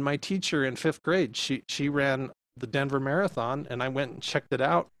 And then my teacher in 5th grade, she ran the Denver Marathon, and I went and checked it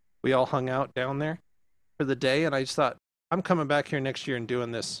out. We all hung out down there for the day, and I just thought, I'm coming back here next year and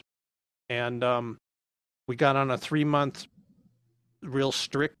doing this. And we got on a 3-month real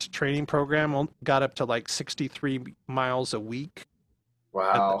strict training program, got up to like 63 miles a week at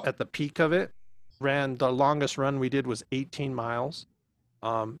Wow. the peak of it. Ran the longest run we did was 18 miles.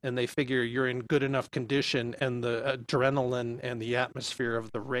 And they figure you're in good enough condition, and the adrenaline and the atmosphere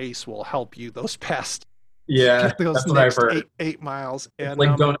of the race will help you those past Yeah, those that's what I've next heard. eight miles. It's And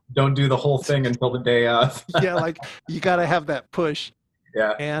like don't do the whole thing until the day of. yeah, like you got to have that push.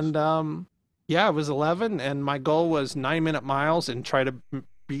 Yeah. And yeah, I was 11, and my goal was 9-minute miles and try to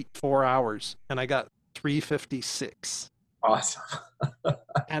beat 4 hours, and I got 3:56. Awesome.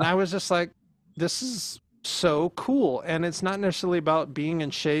 And I was just like, this is so cool. And it's not necessarily about being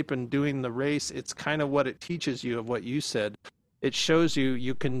in shape and doing the race. It's kind of what it teaches you of what you said. It shows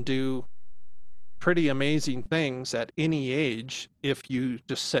you can do pretty amazing things at any age if you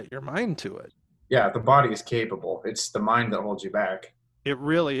just set your mind to it. Yeah, the body is capable. It's the mind that holds you back. It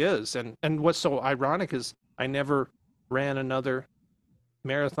really is. And what's so ironic is I never ran another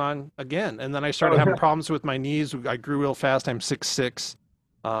marathon again. And then I started having problems with my knees. I grew real fast. I'm 6'6".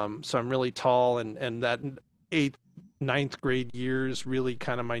 So I'm really tall, and that 8th, 9th grade years really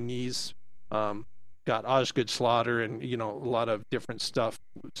kind of my knees got Osgood-Schlatter and a lot of different stuff.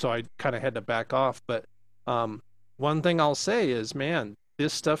 So I kind of had to back off. But one thing I'll say is, man,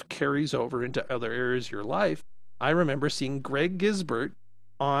 this stuff carries over into other areas of your life. I remember seeing Greg Gisbert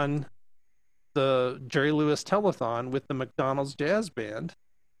on the Jerry Lewis telethon with the McDonald's Jazz Band,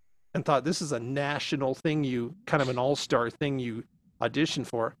 and thought, this is a national thing, you kind of an all-star thing you audition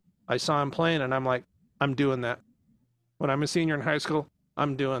for. I saw him playing, and I'm like, I'm doing that. When I'm a senior in high school,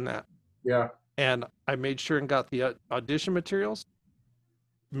 I'm doing that. Yeah. And I made sure and got the audition materials,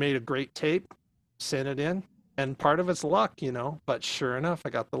 made a great tape, sent it in, and part of it's luck, but sure enough,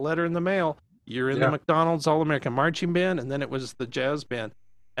 I got the letter in the mail. You're in the McDonald's All-American Marching Band, and then it was the jazz band.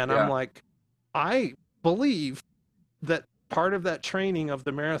 And I'm like, I believe that part of that training of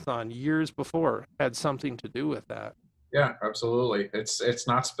the marathon years before had something to do with that. Yeah, absolutely. It's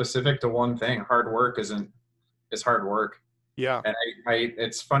not specific to one thing. Hard work is hard work. Yeah. And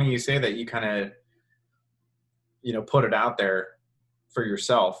it's funny you say that. You kind of, put it out there for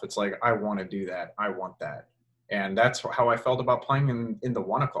yourself. It's like, I want to do that. I want that. And that's how I felt about playing in the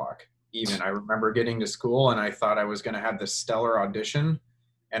 1 o'clock. Even I remember getting to school and I thought I was going to have this stellar audition,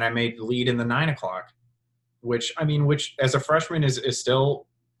 and I made lead in the 9 o'clock, which as a freshman is still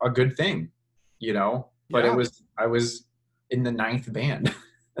a good thing, but I was in the 9th band,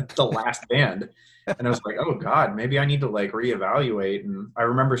 the last band. And I was like, oh God, maybe I need to like reevaluate. And I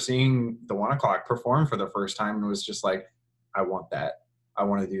remember seeing the 1 o'clock perform for the first time and was just like, I want that. I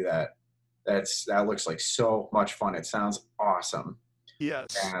want to do that. That looks like so much fun. It sounds awesome.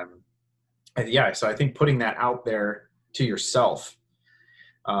 Yes. And yeah, so I think putting that out there to yourself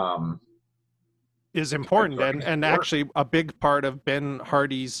is important. And actually a big part of Ben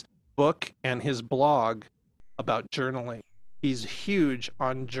Hardy's book and his blog about journaling. He's huge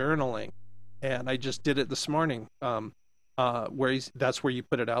on journaling. And I just did it this morning, that's where you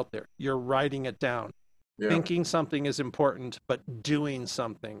put it out there. You're writing it down. Yeah. Thinking something is important, but doing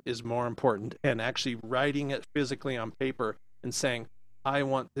something is more important. And actually writing it physically on paper and saying, I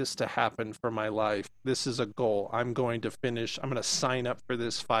want this to happen for my life. This is a goal. I'm going to sign up for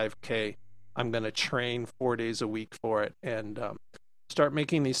this 5K. I'm going to train 4 days a week for it, and start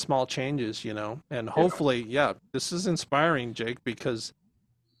making these small changes, and hopefully, this is inspiring, Jake, because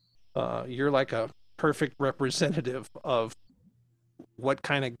you're like a perfect representative of what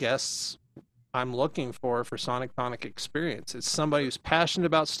kind of guests I'm looking for Sonic Tonic Experience. It's somebody who's passionate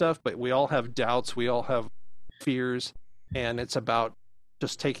about stuff, but we all have doubts. We all have fears, and it's about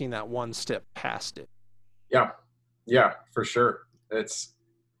just taking that one step past it. Yeah, for sure.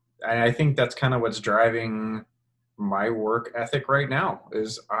 I think that's kind of what's driving my work ethic right now.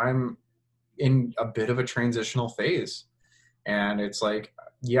 Is I'm in a bit of a transitional phase, and it's like,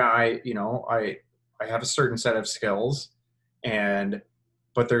 I have a certain set of skills,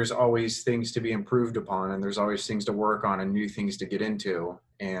 but there's always things to be improved upon, and there's always things to work on and new things to get into.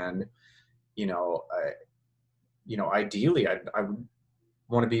 And, ideally I would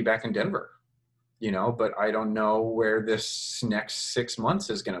want to be back in Denver, but I don't know where this next 6 months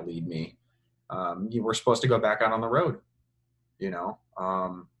is going to lead me. We're supposed to go back out on the road, you know.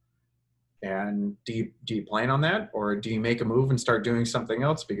 And do you plan on that, or do you make a move and start doing something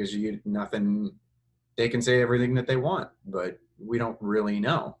else because you nothing? They can say everything that they want, but we don't really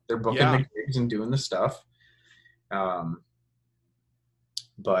know. They're booking Yeah. the gigs and doing the stuff,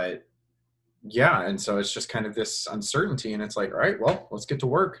 but yeah, and so it's just kind of this uncertainty, and it's like, all right, well, let's get to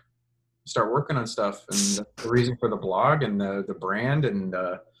work, start working on stuff, and that's the reason for the blog and the brand and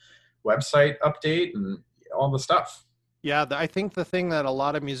the website update and all the stuff. Yeah, I think the thing that a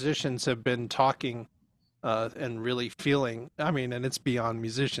lot of musicians have been talking and really feeling, I mean, and it's beyond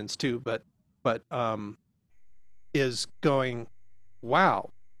musicians too, but is going, wow,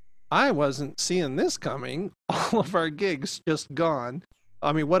 I wasn't seeing this coming. All of our gigs just gone.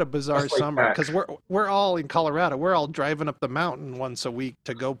 I mean, what a bizarre Just like summer, that. because we're all in Colorado. We're all driving up the mountain once a week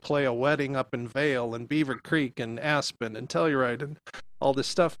to go play a wedding up in Vail and Beaver Creek and Aspen and Telluride and all this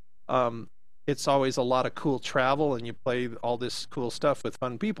stuff. It's always a lot of cool travel, and you play all this cool stuff with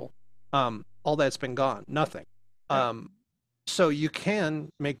fun people. All that's been gone. Nothing. Yeah. So you can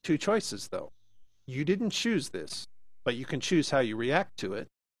make two choices, though. You didn't choose this, but you can choose how you react to it.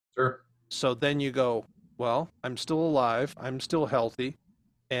 Sure. So then you go, well, I'm still alive, I'm still healthy,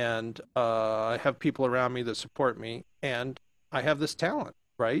 and I have people around me that support me, and I have this talent,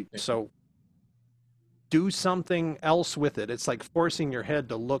 right? Yeah. So do something else with it. It's like forcing your head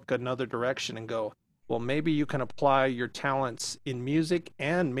to look another direction and go, well, maybe you can apply your talents in music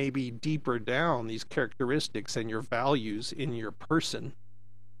and maybe deeper down these characteristics and your values in your person,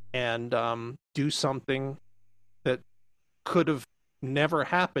 and do something that could have never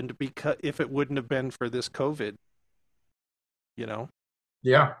happened because if it wouldn't have been for this COVID, you know?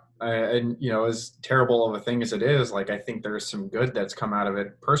 Yeah. And as terrible of a thing as it is, like, I think there's some good that's come out of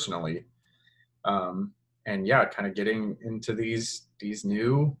it personally. And yeah, kind of getting into these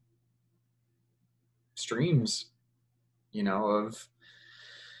new streams, of,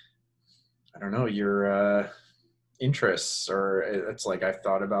 I don't know, your interests, or it's like I've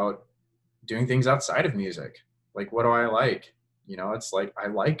thought about doing things outside of music. Like, what do I like? It's like I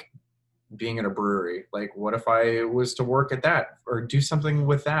like being in a brewery. Like, what if I was to work at that or do something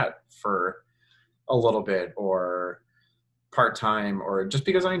with that for a little bit, or part time, or just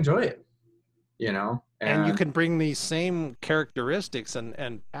because I enjoy it, And you And can bring these same characteristics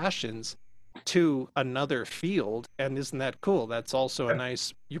and passions to another field. And isn't that cool? That's also a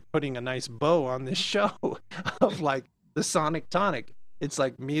nice, you're putting a nice bow on this show of like the Sonic Tonic. It's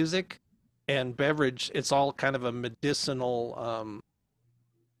like music and beverage. It's all kind of a medicinal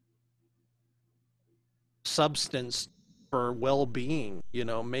substance for well-being,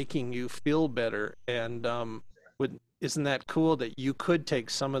 making you feel better. And isn't that cool that you could take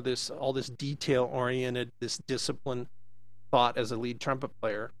some of this, all this detail-oriented, this discipline thought as a lead trumpet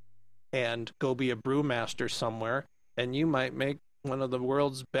player, and go be a brewmaster somewhere, and you might make one of the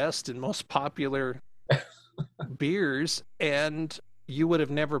world's best and most popular beers, and you would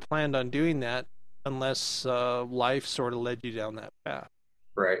have never planned on doing that unless life sort of led you down that path.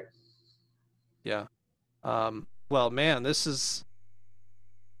 right. Yeah. Well, man, this is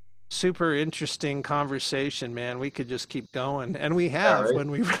super interesting conversation, man. We could just keep going, and we Yeah, have right.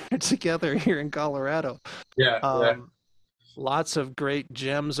 when we were together here in Colorado. Yeah, yeah. Lots of great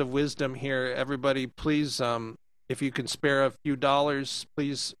gems of wisdom here. Everybody, please, if you can spare a few dollars,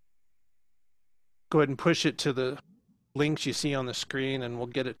 please go ahead and push it to the links you see on the screen, and we'll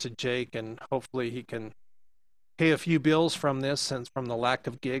get it to Jake, and hopefully he can pay a few bills from this and from the lack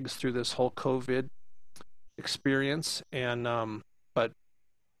of gigs through this whole COVID experience. And but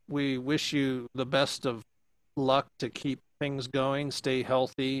we wish you the best of luck to keep things going, stay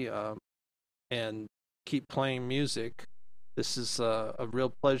healthy, and keep playing music. This is a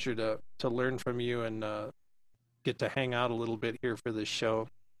real pleasure to learn from you and get to hang out a little bit here for this show.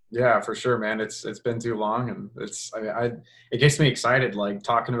 Yeah, for sure, man. It's been too long, and it gets me excited, like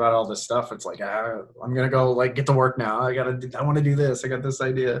talking about all this stuff. It's like, I'm gonna go like get to work now. I want to do this. I got this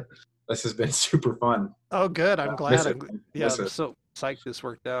idea. This has been super fun. Oh, good. I'm Miss glad. it. Yeah, Miss I'm it. so psyched this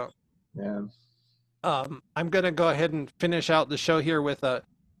worked out. Yeah. I'm gonna go ahead and finish out the show here with a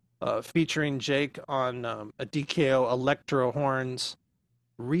featuring Jake on a DKO Electro Horns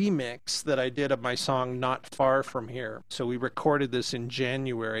remix that I did of my song Not Far From Here. So we recorded this in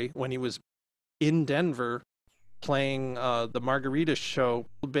January when he was in Denver playing the Margarita show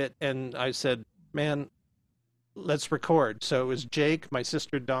a bit, and I said, man, let's record. So it was Jake, my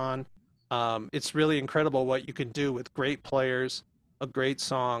sister Dawn. It's really incredible what you can do with great players, a great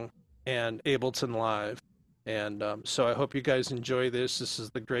song, and Ableton Live. And so I hope you guys enjoy this. This is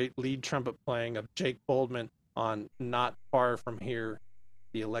the great lead trumpet playing of Jake Boldman on Not Far From Here,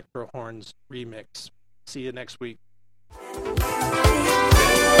 the Electro Horns remix. See you next week.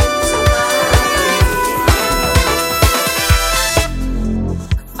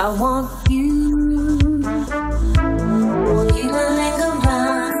 I want you to linger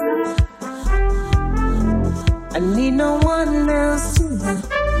around. I need no one.